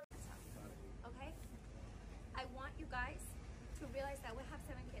support. Okay? I want you guys to realize that we have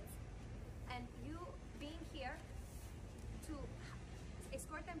 7 kids. And you being here to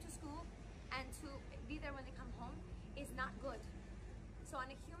escort them to school and to be there when they come home is not good. So on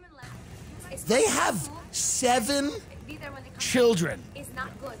a human level, they have 7 children. Is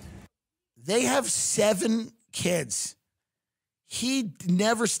not good. They have 7 kids. He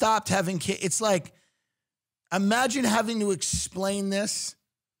never stopped having kids. It's like, imagine having to explain this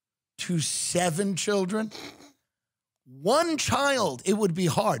to 7 children. 1 child, it would be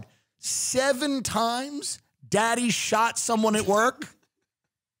hard. 7 times, daddy shot someone at work.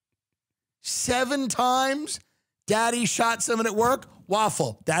 7 times, daddy shot someone at work.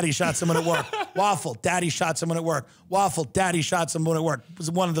 Waffle, daddy shot someone at work. Waffle, daddy shot someone at work. Waffle, daddy shot someone at work.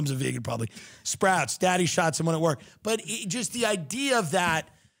 One of them's a vegan, probably. Sprouts, daddy shot someone at work. But just the idea of that,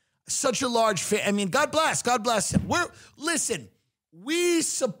 such a large fan. I mean, God bless him. Listen, we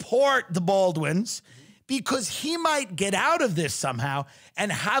support the Baldwins because he might get out of this somehow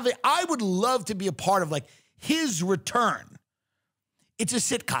and have it. I would love to be a part of, like, his return. It's a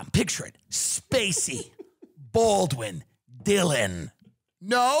sitcom. Picture it. Spacey, Baldwin, Dillon.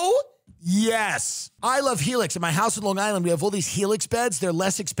 No? Yes. I love Helix. In my house in Long Island, we have all these Helix beds. They're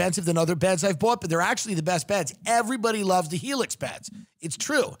less expensive than other beds I've bought, but they're actually the best beds. Everybody loves the Helix beds. It's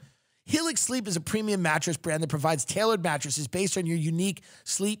true. Helix Sleep is a premium mattress brand that provides tailored mattresses based on your unique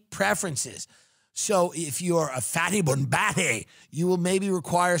sleep preferences. So if you're a fatty bombati, you will maybe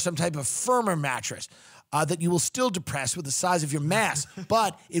require some type of firmer mattress that you will still depress with the size of your mass,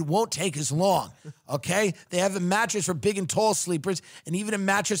 but it won't take as long, okay? They have a mattress for big and tall sleepers and even a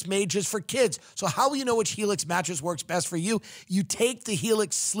mattress made just for kids. So how will you know which Helix mattress works best for you? You take the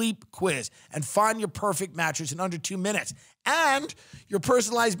Helix Sleep Quiz and find your perfect mattress in under 2 minutes. And your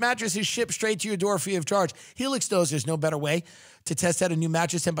personalized mattress is shipped straight to your door free of charge. Helix knows there's no better way to test out a new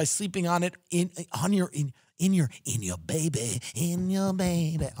mattress than by sleeping on it in your baby.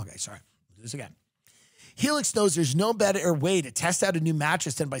 Okay, sorry. Do this again. Helix knows there's no better way to test out a new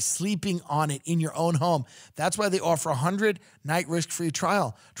mattress than by sleeping on it in your own home. That's why they offer a 100-night risk-free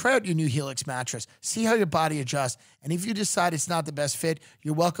trial. Try out your new Helix mattress. See how your body adjusts. And if you decide it's not the best fit,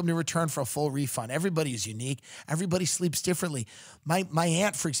 you're welcome to return for a full refund. Everybody is unique. Everybody sleeps differently. My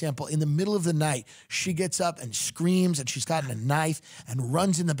aunt, for example, in the middle of the night, she gets up and screams, and she's gotten a knife and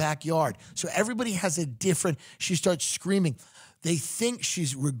runs in the backyard. So everybody has a different, she starts screaming. They think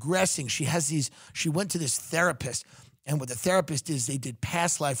she's regressing. She went to this therapist, And what the therapist is, they did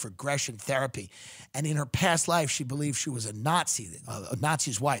past life regression therapy. And in her past life, she believed she was a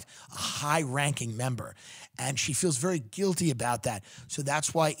Nazi's wife, a high-ranking member. And she feels very guilty about that. So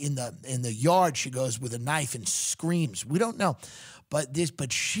that's why in the yard, she goes with a knife and screams. We don't know.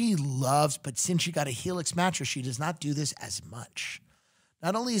 But she loves, but since she got a Helix mattress, she does not do this as much.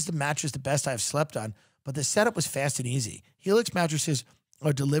 Not only is the mattress the best I've slept on, but the setup was fast and easy. Helix mattresses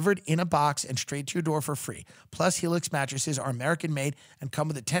are delivered in a box and straight to your door for free. Plus, Helix mattresses are American-made and come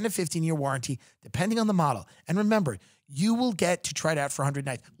with a 10 to 15-year warranty, depending on the model. And remember, you will get to try it out for 100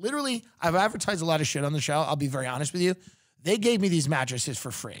 nights. Literally, I've advertised a lot of shit on the show. I'll be very honest with you. They gave me these mattresses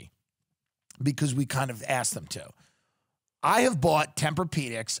for free because we kind of asked them to. I have bought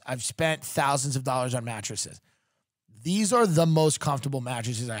Tempur-Pedics. I've spent thousands of dollars on mattresses. These are the most comfortable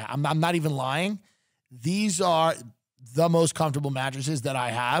mattresses I have. I'm not even lying. These are the most comfortable mattresses that I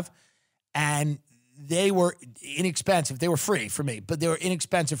have. And they were inexpensive. They were free for me, but they were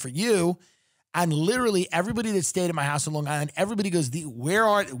inexpensive for you. And literally everybody that stayed at my house in Long Island, everybody goes,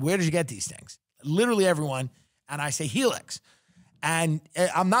 where did you get these things? Literally everyone. And I say Helix. And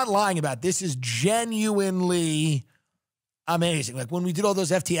I'm not lying about it. This is genuinely amazing. Like when we did all those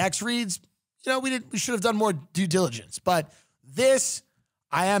FTX reads, you know, we should have done more due diligence. But this,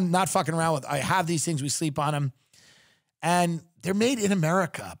 I am not fucking around with. I have these things. We sleep on them. And they're made in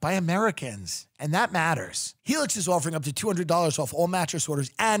America by Americans. And that matters. Helix is offering up to $200 off all mattress orders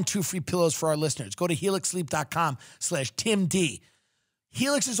and 2 free pillows for our listeners. Go to helixsleep.com/TimD.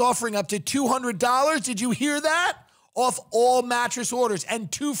 Helix is offering up to $200. Did you hear that? Off all mattress orders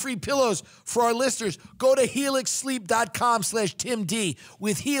and 2 free pillows for our listeners. Go to helixsleep.com/TimD.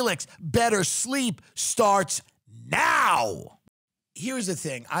 With Helix, better sleep starts now. Here's the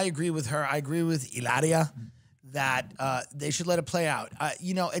thing. I agree with her. I agree with Ilaria that they should let it play out.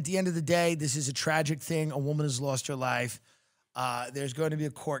 You know, at the end of the day, this is a tragic thing. A woman has lost her life. There's going to be a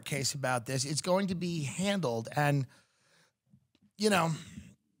court case about this. It's going to be handled. And, you know,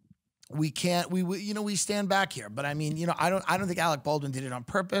 we stand back here. But I mean, you know, I don't think Alec Baldwin did it on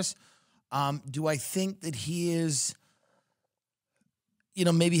purpose. Do I think that he is, you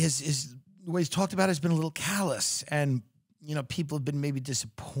know, maybe his the way he's talked about it has been a little callous, and you know, people have been maybe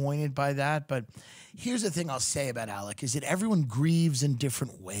disappointed by that. But here's the thing I'll say about Alec is that everyone grieves in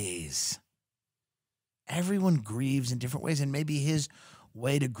different ways. Everyone grieves in different ways. And maybe his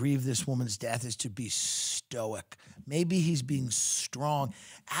way to grieve this woman's death is to be stoic. Maybe he's being strong.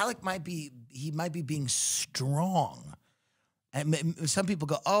 Alec might be being strong. And some people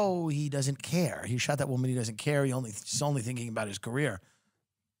go, oh, he doesn't care. He shot that woman. He doesn't care. He's only thinking about his career.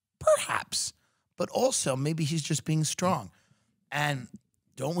 Perhaps. But also, maybe he's just being strong. And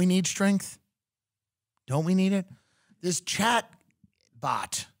don't we need strength? Don't we need it? This chat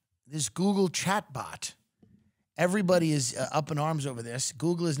bot, this Google chat bot, everybody is up in arms over this.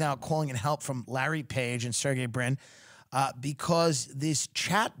 Google is now calling in help from Larry Page and Sergey Brin because this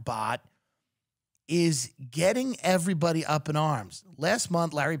chat bot is getting everybody up in arms. Last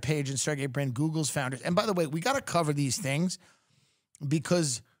month, Larry Page and Sergey Brin, Google's founders, and by the way, we got to cover these things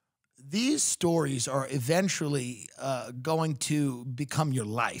because these stories are eventually going to become your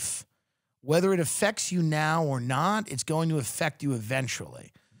life. Whether it affects you now or not, it's going to affect you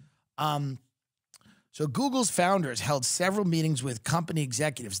eventually. So Google's founders held several meetings with company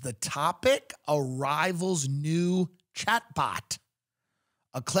executives. The topic, a rival's new chatbot,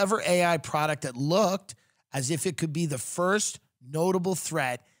 a clever AI product that looked as if it could be the first notable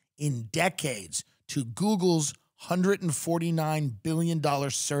threat in decades to Google's $149 billion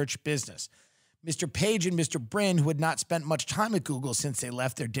search business. Mr. Page and Mr. Brin, who had not spent much time at Google since they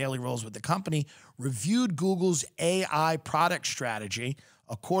left their daily roles with the company, reviewed Google's AI product strategy.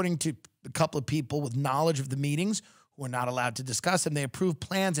 According to a couple of people with knowledge of the meetings who are not allowed to discuss them, they approved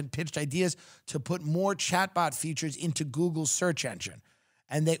plans and pitched ideas to put more chatbot features into Google's search engine.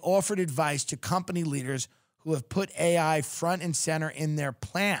 And they offered advice to company leaders who have put AI front and center in their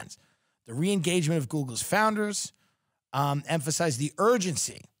plans. The re-engagement of Google's founders emphasized the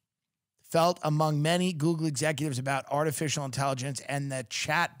urgency felt among many Google executives about artificial intelligence and the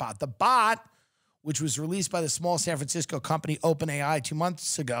chatbot. The bot, which was released by the small San Francisco company OpenAI 2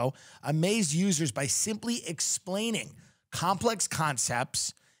 months ago, amazed users by simply explaining complex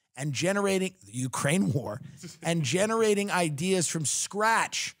concepts and generating the Ukraine war and generating ideas from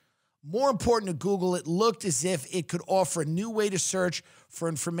scratch. More important to Google, it looked as if it could offer a new way to search for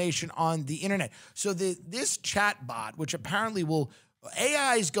information on the internet. So this chatbot, which apparently will,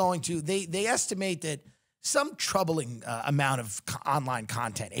 AI is going to, they estimate that some troubling amount of online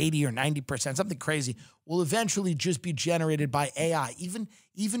content, 80 or 90%, something crazy, will eventually just be generated by AI.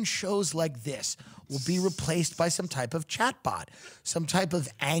 Even shows like this will be replaced by some type of chatbot, some type of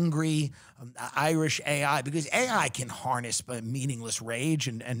angry Irish AI, because AI can harness meaningless rage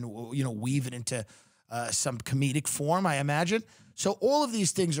and weave it into some comedic form, I imagine. So all of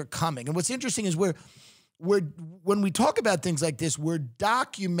these things are coming. And what's interesting is when we talk about things like this, we're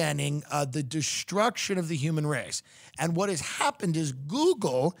documenting the destruction of the human race. And what has happened is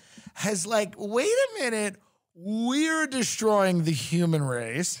Google has like, wait a minute, we're destroying the human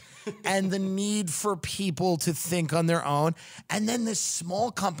race and the need for people to think on their own. And then this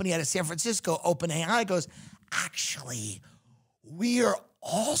small company out of San Francisco, OpenAI, goes, actually, we are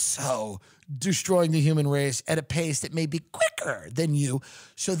also destroying the human race at a pace that may be quicker than you.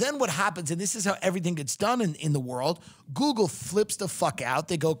 So then what happens, and this is how everything gets done in the world, Google flips the fuck out.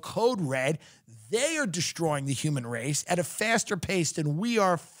 They go code red. They are destroying the human race at a faster pace than we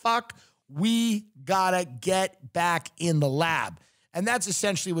are. Fuck, we gotta get back in the lab. And that's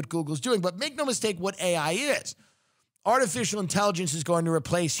essentially what Google's doing. But make no mistake what AI is. Artificial intelligence is going to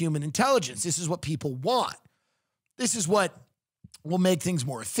replace human intelligence. This is what people want. This is what will make things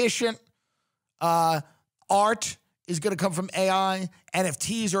more efficient. Art is going to come from AI.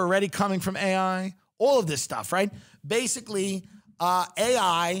 NFTs are already coming from AI. All of this stuff, right? Basically,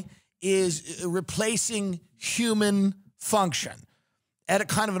 AI is replacing human function at a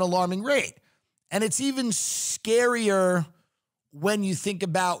kind of an alarming rate. And it's even scarier when you think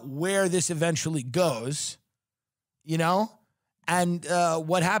about where this eventually goes, you know, and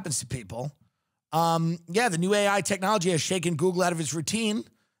what happens to people. The new AI technology has shaken Google out of its routine.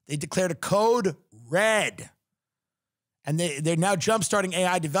 They declared a code red. And they're now jumpstarting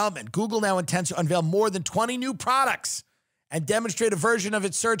AI development. Google now intends to unveil more than 20 new products and demonstrate a version of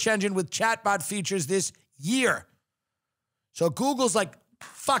its search engine with chatbot features this year. So Google's like,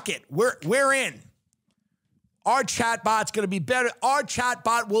 fuck it, we're in. Our chatbot's going to be better. Our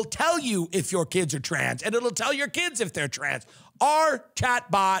chatbot will tell you if your kids are trans, and it'll tell your kids if they're trans. Our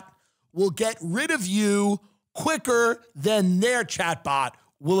chatbot will get rid of you quicker than their chatbot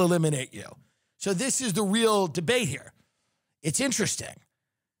will eliminate you. So this is the real debate here. It's interesting.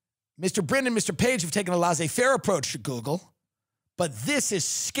 Mr. Brin and Mr. Page have taken a laissez-faire approach to Google, but this has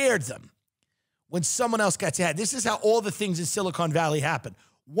scared them when someone else gets ahead. This is how all the things in Silicon Valley happen.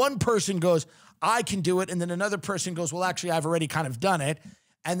 One person goes, I can do it, and then another person goes, well, actually, I've already kind of done it.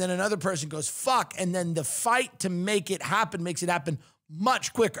 And then another person goes, fuck, and then the fight to make it happen makes it happen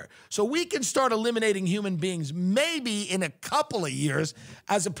much quicker. So we can start eliminating human beings maybe in a couple of years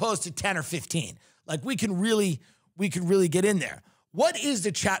as opposed to 10 or 15. Like we can really get in there. What is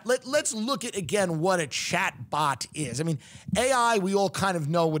the chat? Let's look at again what a chat bot is. I mean, AI, we all kind of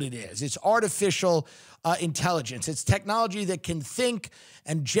know what it is. It's artificial intelligence. It's technology that can think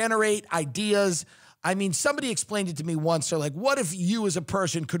and generate ideas. I mean, somebody explained it to me once. They're like, what if you as a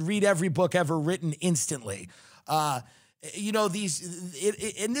person could read every book ever written instantly? And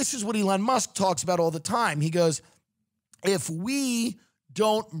this is what Elon Musk talks about all the time. He goes, if we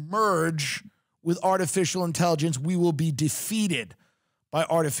don't merge with artificial intelligence, we will be defeated by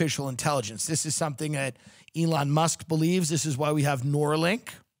artificial intelligence. This is something that Elon Musk believes. This is why we have Neuralink.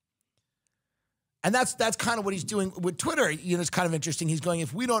 And that's kind of what he's doing with Twitter. You know, it's kind of interesting. He's going,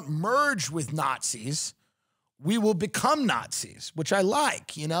 if we don't merge with Nazis, we will become Nazis, which I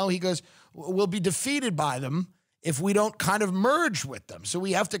like. You know, he goes, we'll be defeated by them if we don't kind of merge with them. So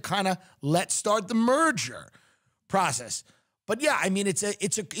we have to kind of start the merger process. But yeah, I mean,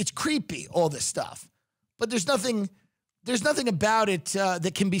 it's creepy, all this stuff. But there's nothing about it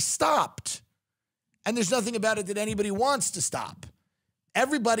that can be stopped. And there's nothing about it that anybody wants to stop.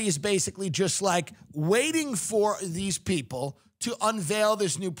 Everybody is basically just like waiting for these people to unveil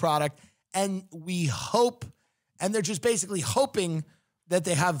this new product. And we hope, and they're just basically hoping that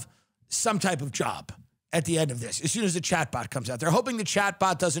they have some type of job at the end of this. As soon as the chatbot comes out, they're hoping the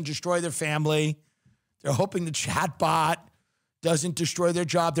chatbot doesn't destroy their family. They're hoping the chatbot doesn't destroy their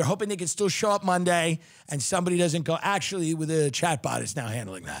job. They're hoping they can still show up Monday and somebody doesn't go, actually, with a chatbot is now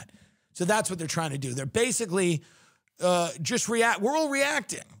handling that. So that's what they're trying to do. They're basically just react. We're all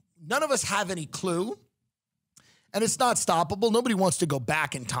reacting. None of us have any clue. And it's not stoppable. Nobody wants to go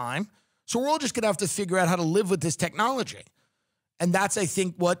back in time. So we're all just going to have to figure out how to live with this technology. And that's, I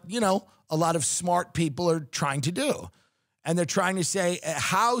think, what, a lot of smart people are trying to do. And they're trying to say,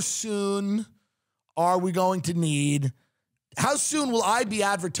 how soon are we going to need, how soon will I be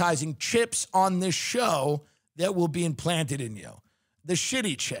advertising chips on this show that will be implanted in you? The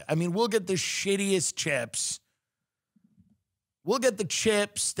shitty chip. I mean, we'll get the shittiest chips. We'll get the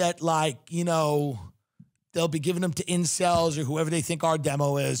chips that They'll be giving them to incels or whoever they think our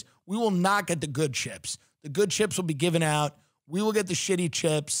demo is. We will not get the good chips. The good chips will be given out. We will get the shitty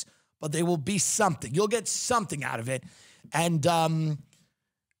chips, but they will be something. You'll get something out of it. And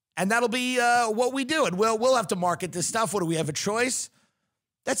that'll be what we do. And we'll have to market this stuff. What do we have a choice?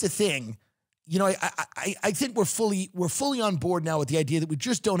 That's the thing. You know, I think we're fully on board now with the idea that we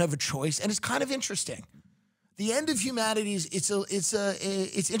just don't have a choice, and it's kind of interesting. The end of humanity is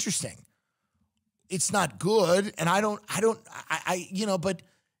it's interesting. It's not good, and but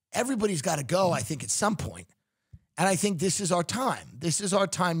everybody's got to go, I think, at some point. And I think this is our time. This is our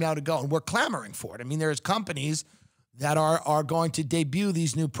time now to go, and we're clamoring for it. I mean, there's companies that are going to debut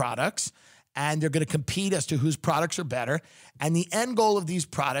these new products, and they're going to compete as to whose products are better. And the end goal of these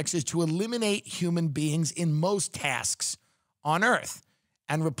products is to eliminate human beings in most tasks on Earth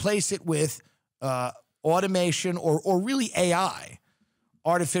and replace it with automation or really AI,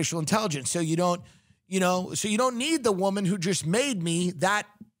 artificial intelligence. So you don't need the woman who just made me that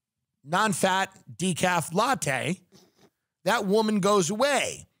non-fat decaf latte. That woman goes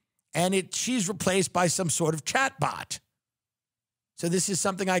away, and she's replaced by some sort of chatbot. So this is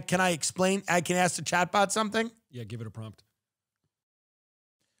something can I explain? I can ask the chatbot something? Yeah, give it a prompt.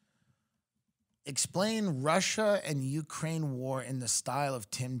 Explain Russia and Ukraine war in the style of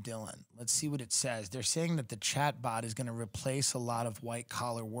Tim Dillon. Let's see what it says. They're saying that the chatbot is going to replace a lot of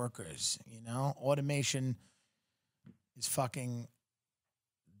white-collar workers. You know, automation is fucking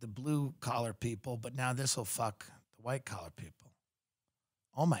the blue-collar people, but now this will fuck the white-collar people.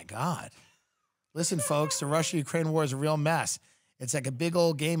 Oh, my God. Listen, folks, the Russia-Ukraine war is a real mess. It's like a big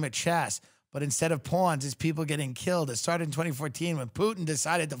old game of chess, but instead of pawns, it's people getting killed. It started in 2014 when Putin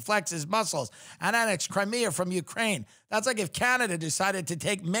decided to flex his muscles and annex Crimea from Ukraine. That's like if Canada decided to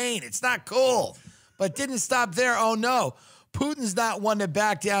take Maine. It's not cool, but didn't stop there. Oh, no. Putin's not one to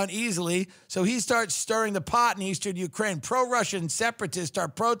back down easily, so he starts stirring the pot in eastern Ukraine. Pro-Russian separatists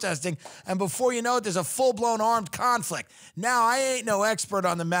start protesting, and before you know it, there's a full-blown armed conflict. Now, I ain't no expert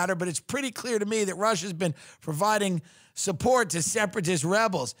on the matter, but it's pretty clear to me that Russia's been providing support to separatist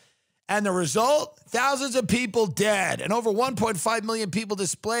rebels. And the result? Thousands of people dead and over 1.5 million people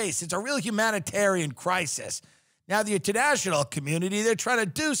displaced. It's a real humanitarian crisis. Now, the international community, they're trying to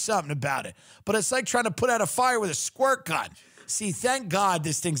do something about it. But it's like trying to put out a fire with a squirt gun. See, thank God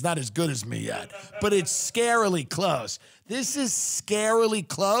this thing's not as good as me yet. But it's scarily close. This is scarily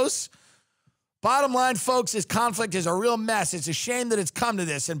close. Bottom line, folks, this conflict is a real mess. It's a shame that it's come to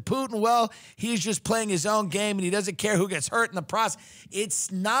this. And Putin, well, he's just playing his own game, and he doesn't care who gets hurt in the process.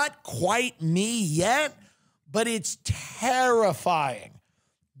 It's not quite me yet, but it's terrifying.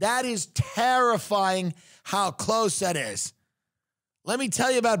 That is terrifying how close that is. Let me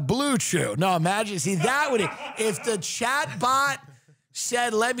tell you about Blue Chew. No, imagine, see, that would, if the chat bot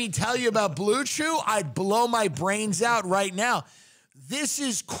said, let me tell you about Blue Chew, I'd blow my brains out right now. This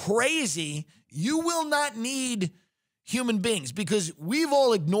is crazy. You will not need human beings because we've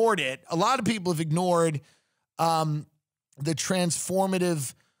all ignored it. A lot of people have ignored the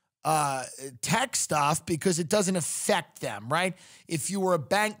transformative tech stuff because it doesn't affect them, right? If you were a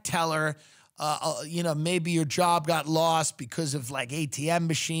bank teller, maybe your job got lost because of like ATM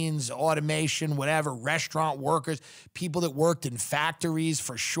machines, automation, whatever, restaurant workers, people that worked in factories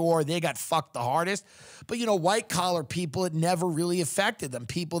for sure, they got fucked the hardest. But, white collar people, it never really affected them.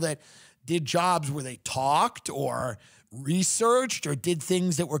 People that did jobs where they talked or researched or did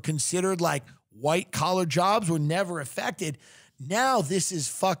things that were considered like white collar jobs were never affected. Now this is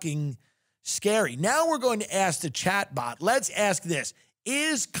fucking scary. Now we're going to ask the chat bot. Let's ask this.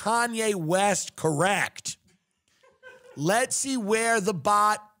 Is Kanye West correct? Let's see where the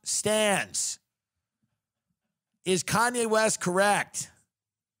bot stands. Is Kanye West correct?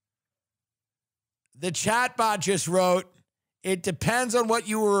 The chat bot just wrote, it depends on what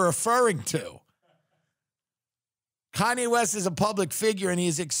you were referring to. Kanye West is a public figure and he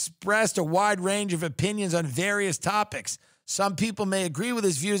has expressed a wide range of opinions on various topics. Some people may agree with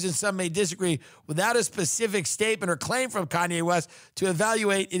his views and some may disagree. Without a specific statement or claim from Kanye West to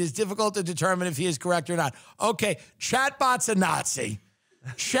evaluate, it is difficult to determine if he is correct or not. Okay, chatbot's a Nazi.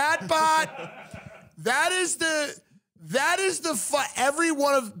 Chatbot, every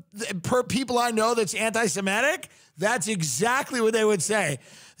one of the people I know that's anti-Semitic, that's exactly what they would say.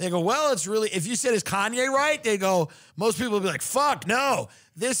 They go, well, it's really, if you said, is Kanye right? They go, most people would be like, fuck, no.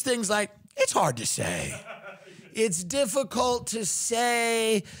 This thing's like, it's hard to say. It's difficult to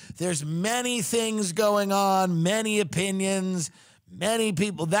say. There's many things going on, many opinions, many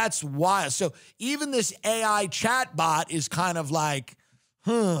people. That's wild. So even this AI chatbot is kind of like,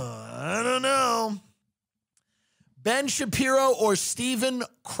 I don't know. Ben Shapiro or Steven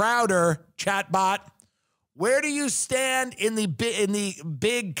Crowder chatbot, Where do you stand in the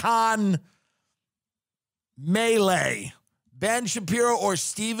big con melee? Ben Shapiro or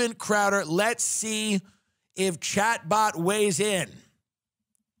Steven Crowder? Let's see if chatbot weighs in.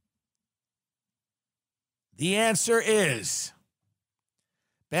 The answer is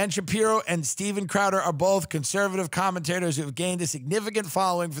Ben Shapiro and Steven Crowder are both conservative commentators who have gained a significant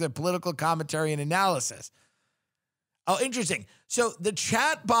following for their political commentary and analysis. Oh, interesting. So the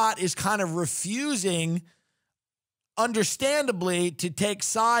chatbot is kind of refusing, understandably, to take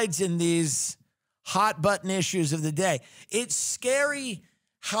sides in these hot button issues of the day. It's scary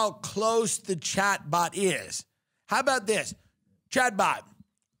how close the chatbot is. How about this? Chatbot,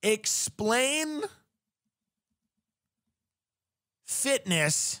 explain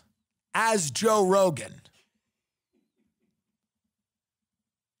fitness as Joe Rogan.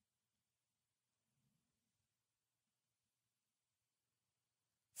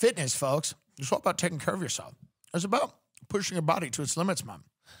 Fitness, folks, it's all about taking care of yourself. It's about pushing your body to its limits, man,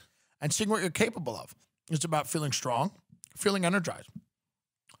 and seeing what you're capable of. It's about feeling strong, feeling energized.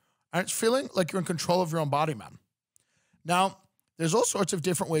 And it's feeling like you're in control of your own body, man. Now, there's all sorts of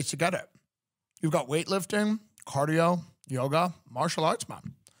different ways to get it. You've got weightlifting, cardio, yoga, martial arts,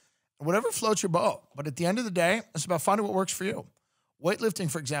 man. Whatever floats your boat. But at the end of the day, it's about finding what works for you.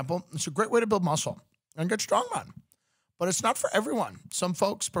 Weightlifting, for example, it's a great way to build muscle and get strong, man. But it's not for everyone. Some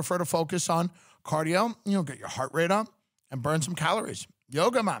folks prefer to focus on cardio, get your heart rate up and burn some calories.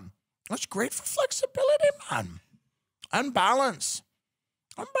 Yoga, man, that's great for flexibility, man. And balance.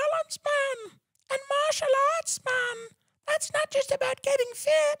 And balance, man. And martial arts, man. That's not just about getting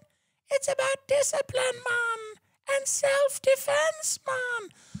fit. It's about discipline, man. And self-defense, man.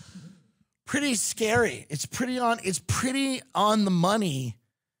 Pretty scary. It's pretty on the money.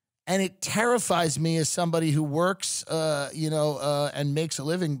 And it terrifies me as somebody who works, and makes a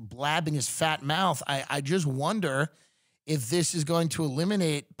living blabbing his fat mouth. I just wonder if this is going to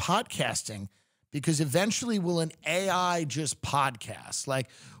eliminate podcasting, because eventually will an AI just podcast? Like,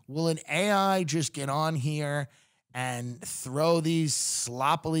 will an AI just get on here and throw these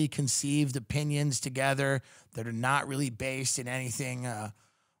sloppily conceived opinions together that are not really based in anything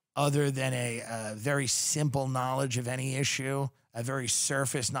other than a very simple knowledge of any issue? A very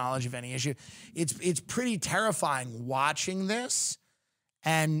surface knowledge of any issue. It's pretty terrifying watching this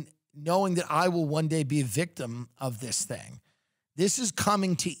and knowing that I will one day be a victim of this thing. This is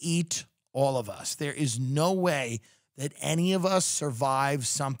coming to eat all of us. There is no way that any of us survive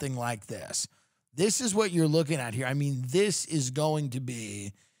something like this. This is what you're looking at here. I mean, this is going to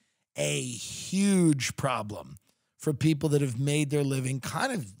be a huge problem for people that have made their living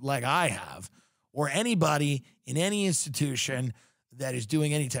kind of like I have, or anybody in any institution that is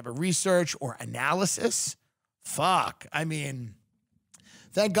doing any type of research or analysis. Fuck. I mean,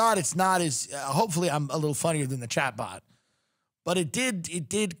 thank God it's not as, hopefully I'm a little funnier than the chatbot, but it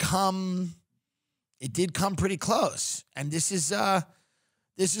did come pretty close. And this is a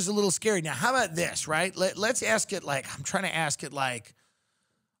little scary. Now, how about this, right? Let's ask it like, I'm trying to ask it like,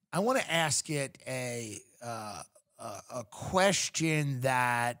 I want to ask it a question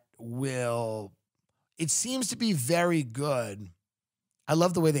that will, it seems to be very good. I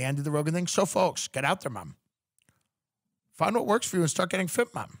love the way they ended the Rogan thing. So, folks, get out there, mom. Find what works for you and start getting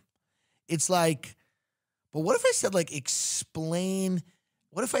fit, mom. It's like, but what if I said, like, explain?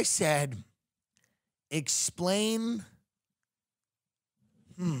 What if I said, explain?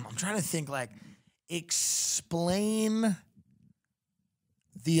 I'm trying to think, like, explain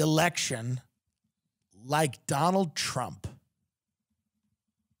the election like Donald Trump.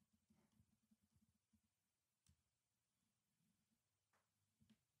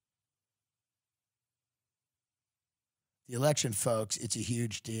 The election, folks, it's a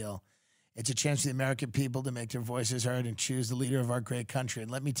huge deal. It's a chance for the American people to make their voices heard and choose the leader of our great country.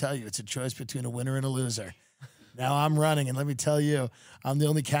 And let me tell you, it's a choice between a winner and a loser. Now I'm running, and let me tell you, I'm the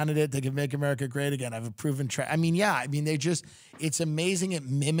only candidate that can make America great again. I have a proven track. It's amazing at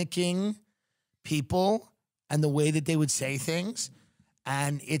mimicking people and the way that they would say things.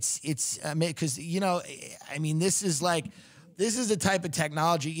 And it's because, this is the type of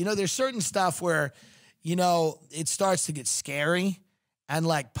technology, there's certain stuff where, it starts to get scary, and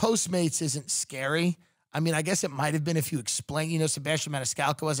like Postmates isn't scary. I mean, I guess it might have been if you explain, Sebastian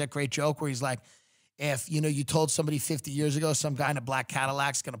Maniscalco has that great joke where he's like, if, you told somebody 50 years ago, some guy in a black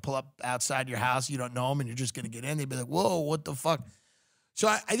Cadillac's going to pull up outside your house, you don't know him and you're just going to get in, they'd be like, whoa, what the fuck? So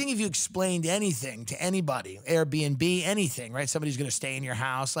I think if you explained anything to anybody, Airbnb, anything, right? Somebody's going to stay in your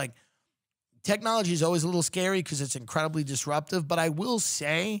house. Like, technology is always a little scary because it's incredibly disruptive. But I will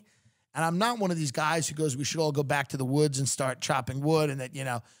say, and I'm not one of these guys who goes, we should all go back to the woods and start chopping wood, and that,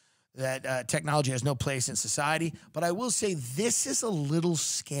 that technology has no place in society. But I will say this is a little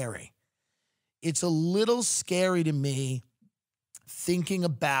scary. It's a little scary to me thinking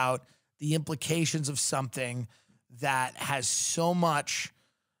about the implications of something that has so much,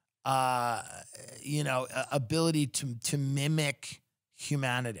 ability to mimic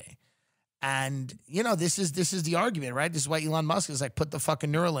humanity. And, this is the argument, right? This is why Elon Musk is like, put the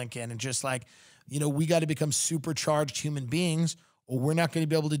fucking Neuralink in and just like, we got to become supercharged human beings or we're not going to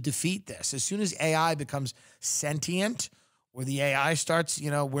be able to defeat this. As soon as AI becomes sentient or the AI starts,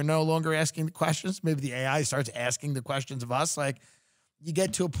 we're no longer asking the questions. Maybe the AI starts asking the questions of us. Like, you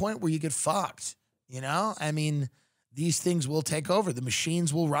get to a point where you get fucked, I mean, these things will take over. The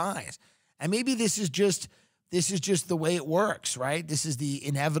machines will rise. And maybe this is just the way it works, right? This is the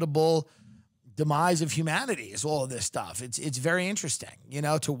inevitable demise of humanity is all of this stuff. It's very interesting,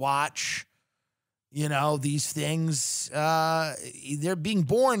 to watch, these things, they're being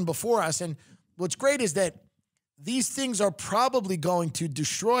born before us. And what's great is that these things are probably going to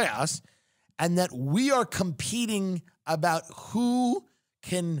destroy us and that we are competing about who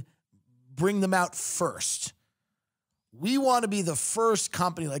can bring them out first. We want to be the first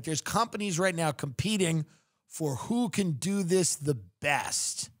company. Like there's companies right now competing for who can do this the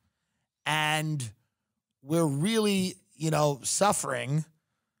best. And we're really, suffering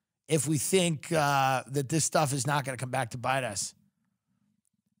if we think that this stuff is not going to come back to bite us.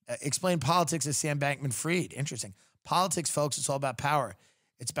 Explain politics as Sam Bankman-Fried. Interesting. Politics, folks, it's all about power.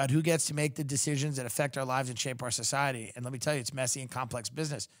 It's about who gets to make the decisions that affect our lives and shape our society. And let me tell you, it's messy and complex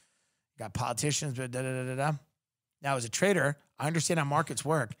business. You got politicians, Now, as a trader, I understand how markets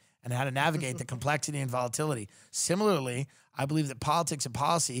work and how to navigate the complexity and volatility. Similarly, I believe that politics and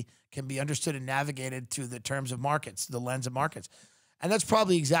policy can be understood and navigated through the terms of markets, the lens of markets. And that's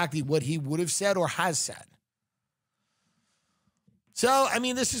probably exactly what he would have said or has said. So, I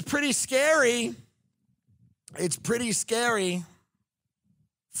mean, this is pretty scary. It's pretty scary.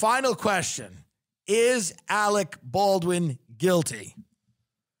 Final question. Is Alec Baldwin guilty?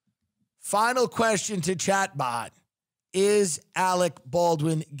 Final question to chatbot. Is Alec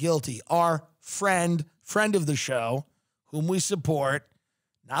Baldwin guilty? Our friend of the show, whom we support,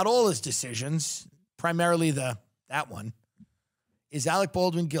 not all his decisions, primarily that one. Is Alec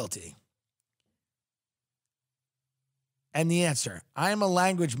Baldwin guilty? And the answer, I am a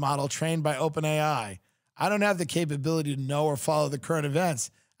language model trained by OpenAI. I don't have the capability to know or follow the current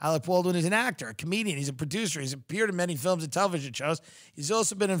events. Alec Baldwin is an actor, a comedian. He's a producer. He's appeared in many films and television shows. He's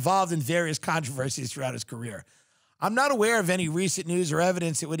also been involved in various controversies throughout his career. I'm not aware of any recent news or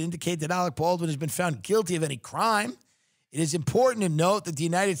evidence that would indicate that Alec Baldwin has been found guilty of any crime. It is important to note that the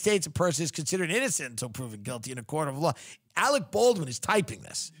United States, a person is considered innocent until proven guilty in a court of law. Alec Baldwin is typing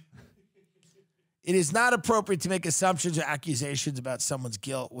this. It is not appropriate to make assumptions or accusations about someone's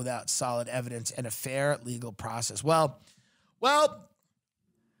guilt without solid evidence and a fair legal process. Well,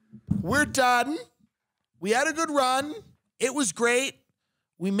 we're done. We had a good run. It was great.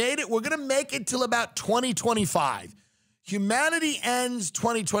 We made it. We're going to make it till about 2025. Humanity ends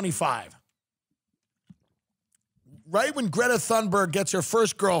 2025. Right when Greta Thunberg gets her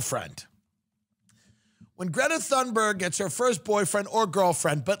first girlfriend. When Greta Thunberg gets her first boyfriend or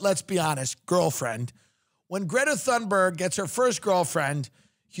girlfriend, but let's be honest, girlfriend. When Greta Thunberg gets her first girlfriend,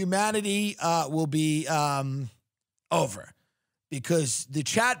 humanity will be over. Because the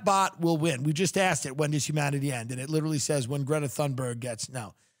chat bot will win. We just asked it, when does humanity end? And it literally says when Greta Thunberg gets,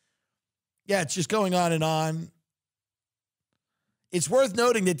 no. Yeah, it's just going on and on. It's worth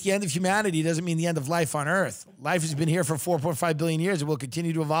noting that the end of humanity doesn't mean the end of life on Earth. Life has been here for 4.5 billion years and will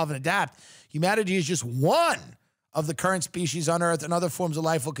continue to evolve and adapt. Humanity is just one of the current species on Earth, and other forms of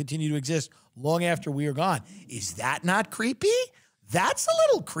life will continue to exist long after we are gone. Is that not creepy? That's a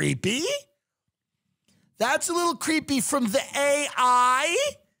little creepy. That's a little creepy from the AI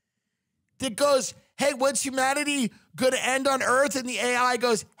that goes, hey, when's humanity going to end on Earth? And the AI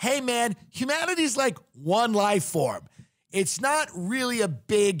goes, hey, man, humanity's like one life form. It's not really a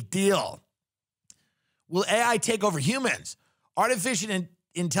big deal. Will AI take over humans? Artificial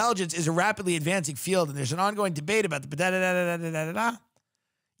intelligence is a rapidly advancing field, and there's an ongoing debate about the da-da-da-da-da-da-da.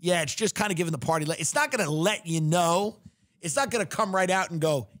 Yeah, it's just kind of giving the party. It's not going to let you know. It's not going to come right out and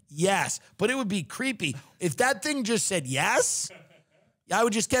go, yes. But it would be creepy. If that thing just said yes, I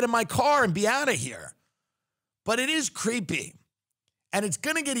would just get in my car and be out of here. But it is creepy. And it's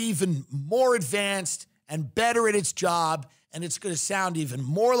going to get even more advanced and better at its job, and it's going to sound even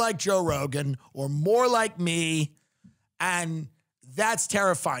more like Joe Rogan or more like me, and that's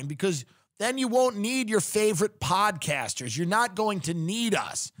terrifying because then you won't need your favorite podcasters. You're not going to need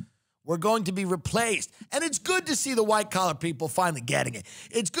us. We're going to be replaced. And it's good to see the white-collar people finally getting it.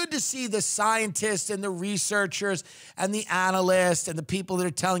 It's good to see the scientists and the researchers and the analysts and the people that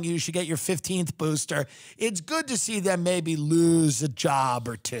are telling you should get your 15th booster. It's good to see them maybe lose a job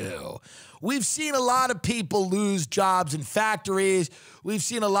or two. We've seen a lot of people lose jobs in factories. We've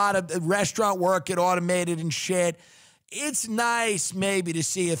seen a lot of restaurant work get automated and shit. It's nice maybe to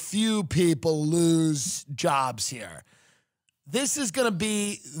see a few people lose jobs here. This is going to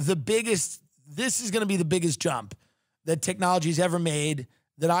be the biggest jump that technology's ever made,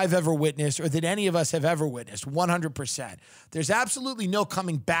 that I've ever witnessed, or that any of us have ever witnessed, 100%. There's absolutely no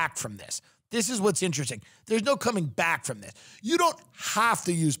coming back from this. This is what's interesting. There's no coming back from this. You don't have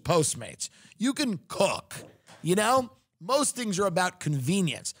to use Postmates. You can cook, you know? Most things are about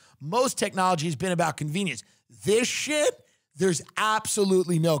convenience. Most technology has been about convenience. This shit, there's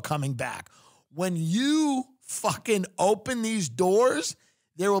absolutely no coming back. When you fucking open these doors,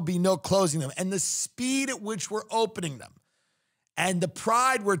 there will be no closing them. And the speed at which we're opening them and the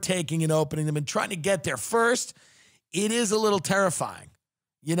pride we're taking in opening them and trying to get there first, it is a little terrifying.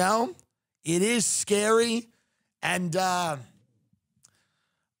 You know? It is scary. And I'm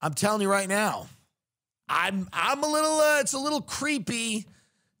telling you right now, I'm a little, it's a little creepy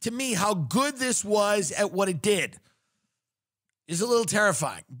to me how good this was at what it did. It's a little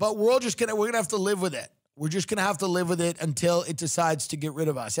terrifying, but we're gonna have to live with it. We're just going to have to live with it until it decides to get rid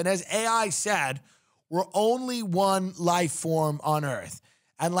of us. And as AI said, we're only one life form on Earth.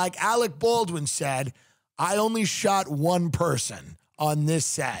 And like Alec Baldwin said, I only shot one person on this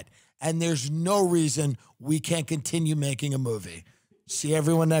set. And there's no reason we can't continue making a movie. See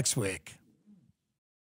everyone next week.